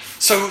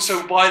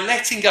 So by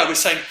letting go, we're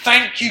saying,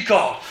 thank you,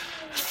 God.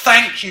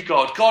 Thank you,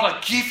 God. God, I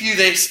give you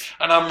this,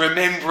 and I'm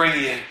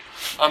remembering you.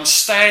 I'm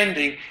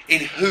standing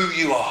in who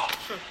you are.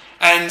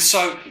 And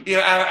so,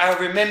 our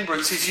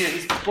remembrance is,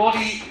 His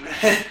body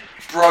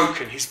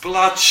broken, His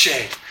blood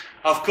shed.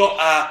 I've got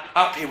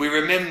up here, we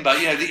remember,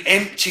 the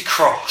empty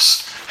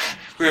cross.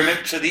 We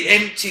remember the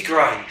empty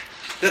grave.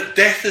 That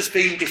death has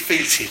been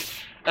defeated,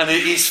 and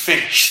it is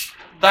finished.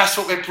 That's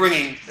what we're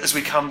bringing as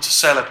we come to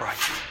celebrate.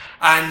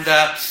 And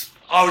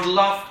I would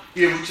love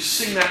we'll just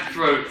sing that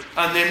through,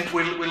 and then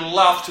we'll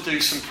love to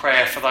do some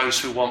prayer for those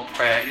who want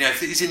prayer.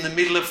 If it is in the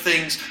middle of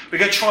things, we're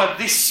going to try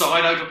this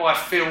side over by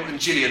Phil and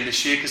Gillian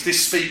this year, because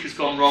this speaker's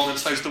gone wrong, and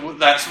so's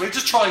that. So we're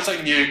just trying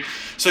something new.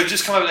 So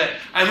just come over there.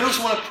 And we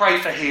also want to pray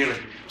for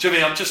healing. Do you know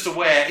what I mean? I'm just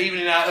aware, even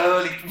in our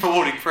early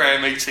morning prayer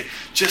meeting,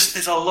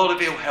 there's a lot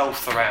of ill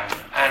health around.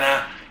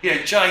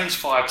 And James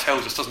 5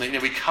 tells us, doesn't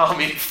it? We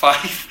come in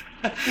faith,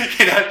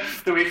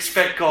 that we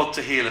expect God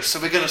to heal us.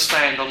 So we're going to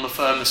stand on the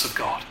firmness of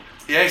God.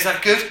 Yeah, is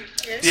that good?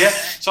 Yes. Yeah?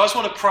 So I just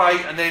want to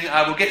pray, and then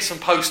we'll get some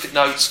post-it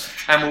notes,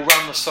 and we'll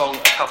run the song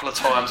a couple of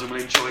times, and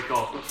we'll enjoy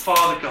God. But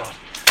Father God,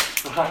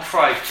 I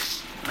pray,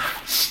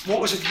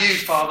 what was of you,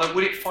 Father,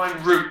 would it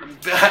find root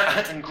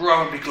and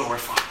grow and be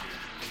glorified?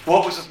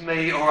 What was of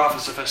me or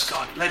others of us,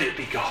 God, let it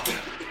be God.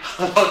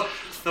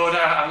 Lord,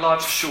 our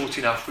lives are short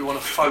enough. We want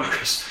to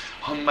focus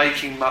on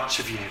making much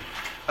of you,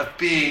 of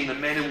being the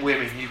men and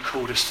women you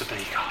called us to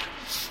be, God.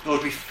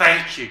 Lord, we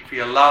thank you for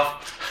your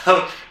love.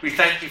 We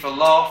thank you for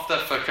laughter,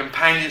 for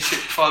companionship.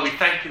 Father, we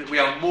thank you that we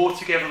are more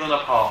together than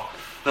apart.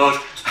 Lord,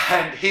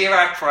 and hear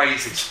our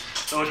praises.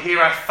 Lord, hear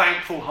our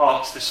thankful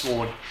hearts this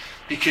morning,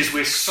 because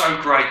we're so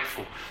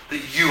grateful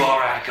that you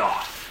are our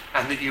God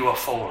and that you are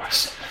for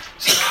us.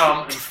 So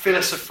come and fill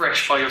us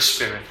afresh by your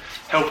Spirit.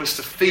 Help us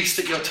to feast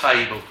at your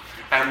table,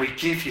 and we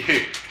give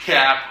you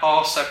our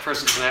past, our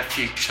present and our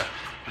future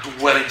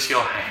well into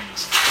your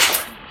hands.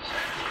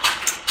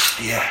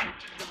 Yeah.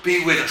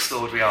 Be with us,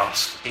 Lord, we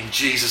ask, in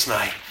Jesus'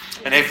 name.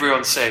 And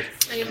everyone said,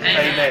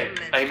 Amen. Amen.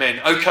 Amen.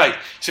 Okay,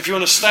 so if you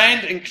want to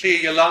stand and clear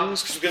your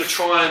lungs, because we're going to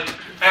try and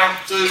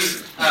outdo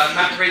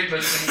Matt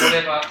Redmond and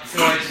whatever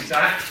prize he's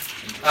at.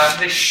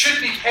 There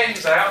should be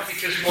pens out,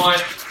 because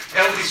my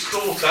eldest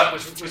daughter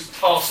was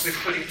tasked with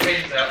putting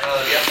pens out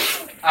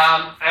earlier.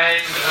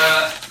 And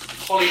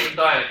Holly and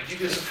Diana, could you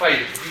do us a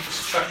favour? Could you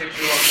just chuck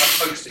everyone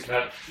a post-it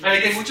note? And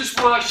again, we'll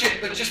just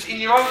worship, but just in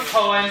your own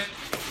time.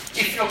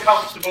 If you're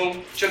comfortable, do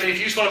you know what I mean? If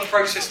you just want to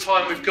process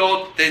time with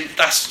God, then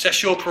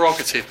that's your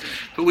prerogative.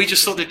 But we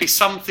just thought there'd be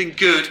something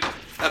good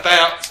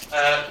about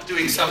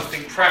doing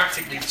something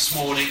practically this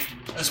morning,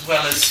 as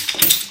well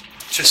as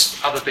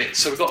just other bits.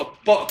 So we've got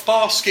a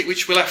basket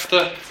which we'll have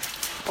to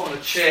put on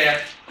a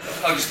chair,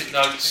 post-it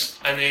notes,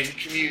 and then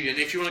communion.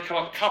 If you want to come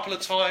up a couple of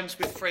times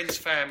with friends,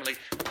 family,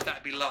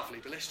 that'd be lovely.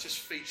 But let's just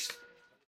feast.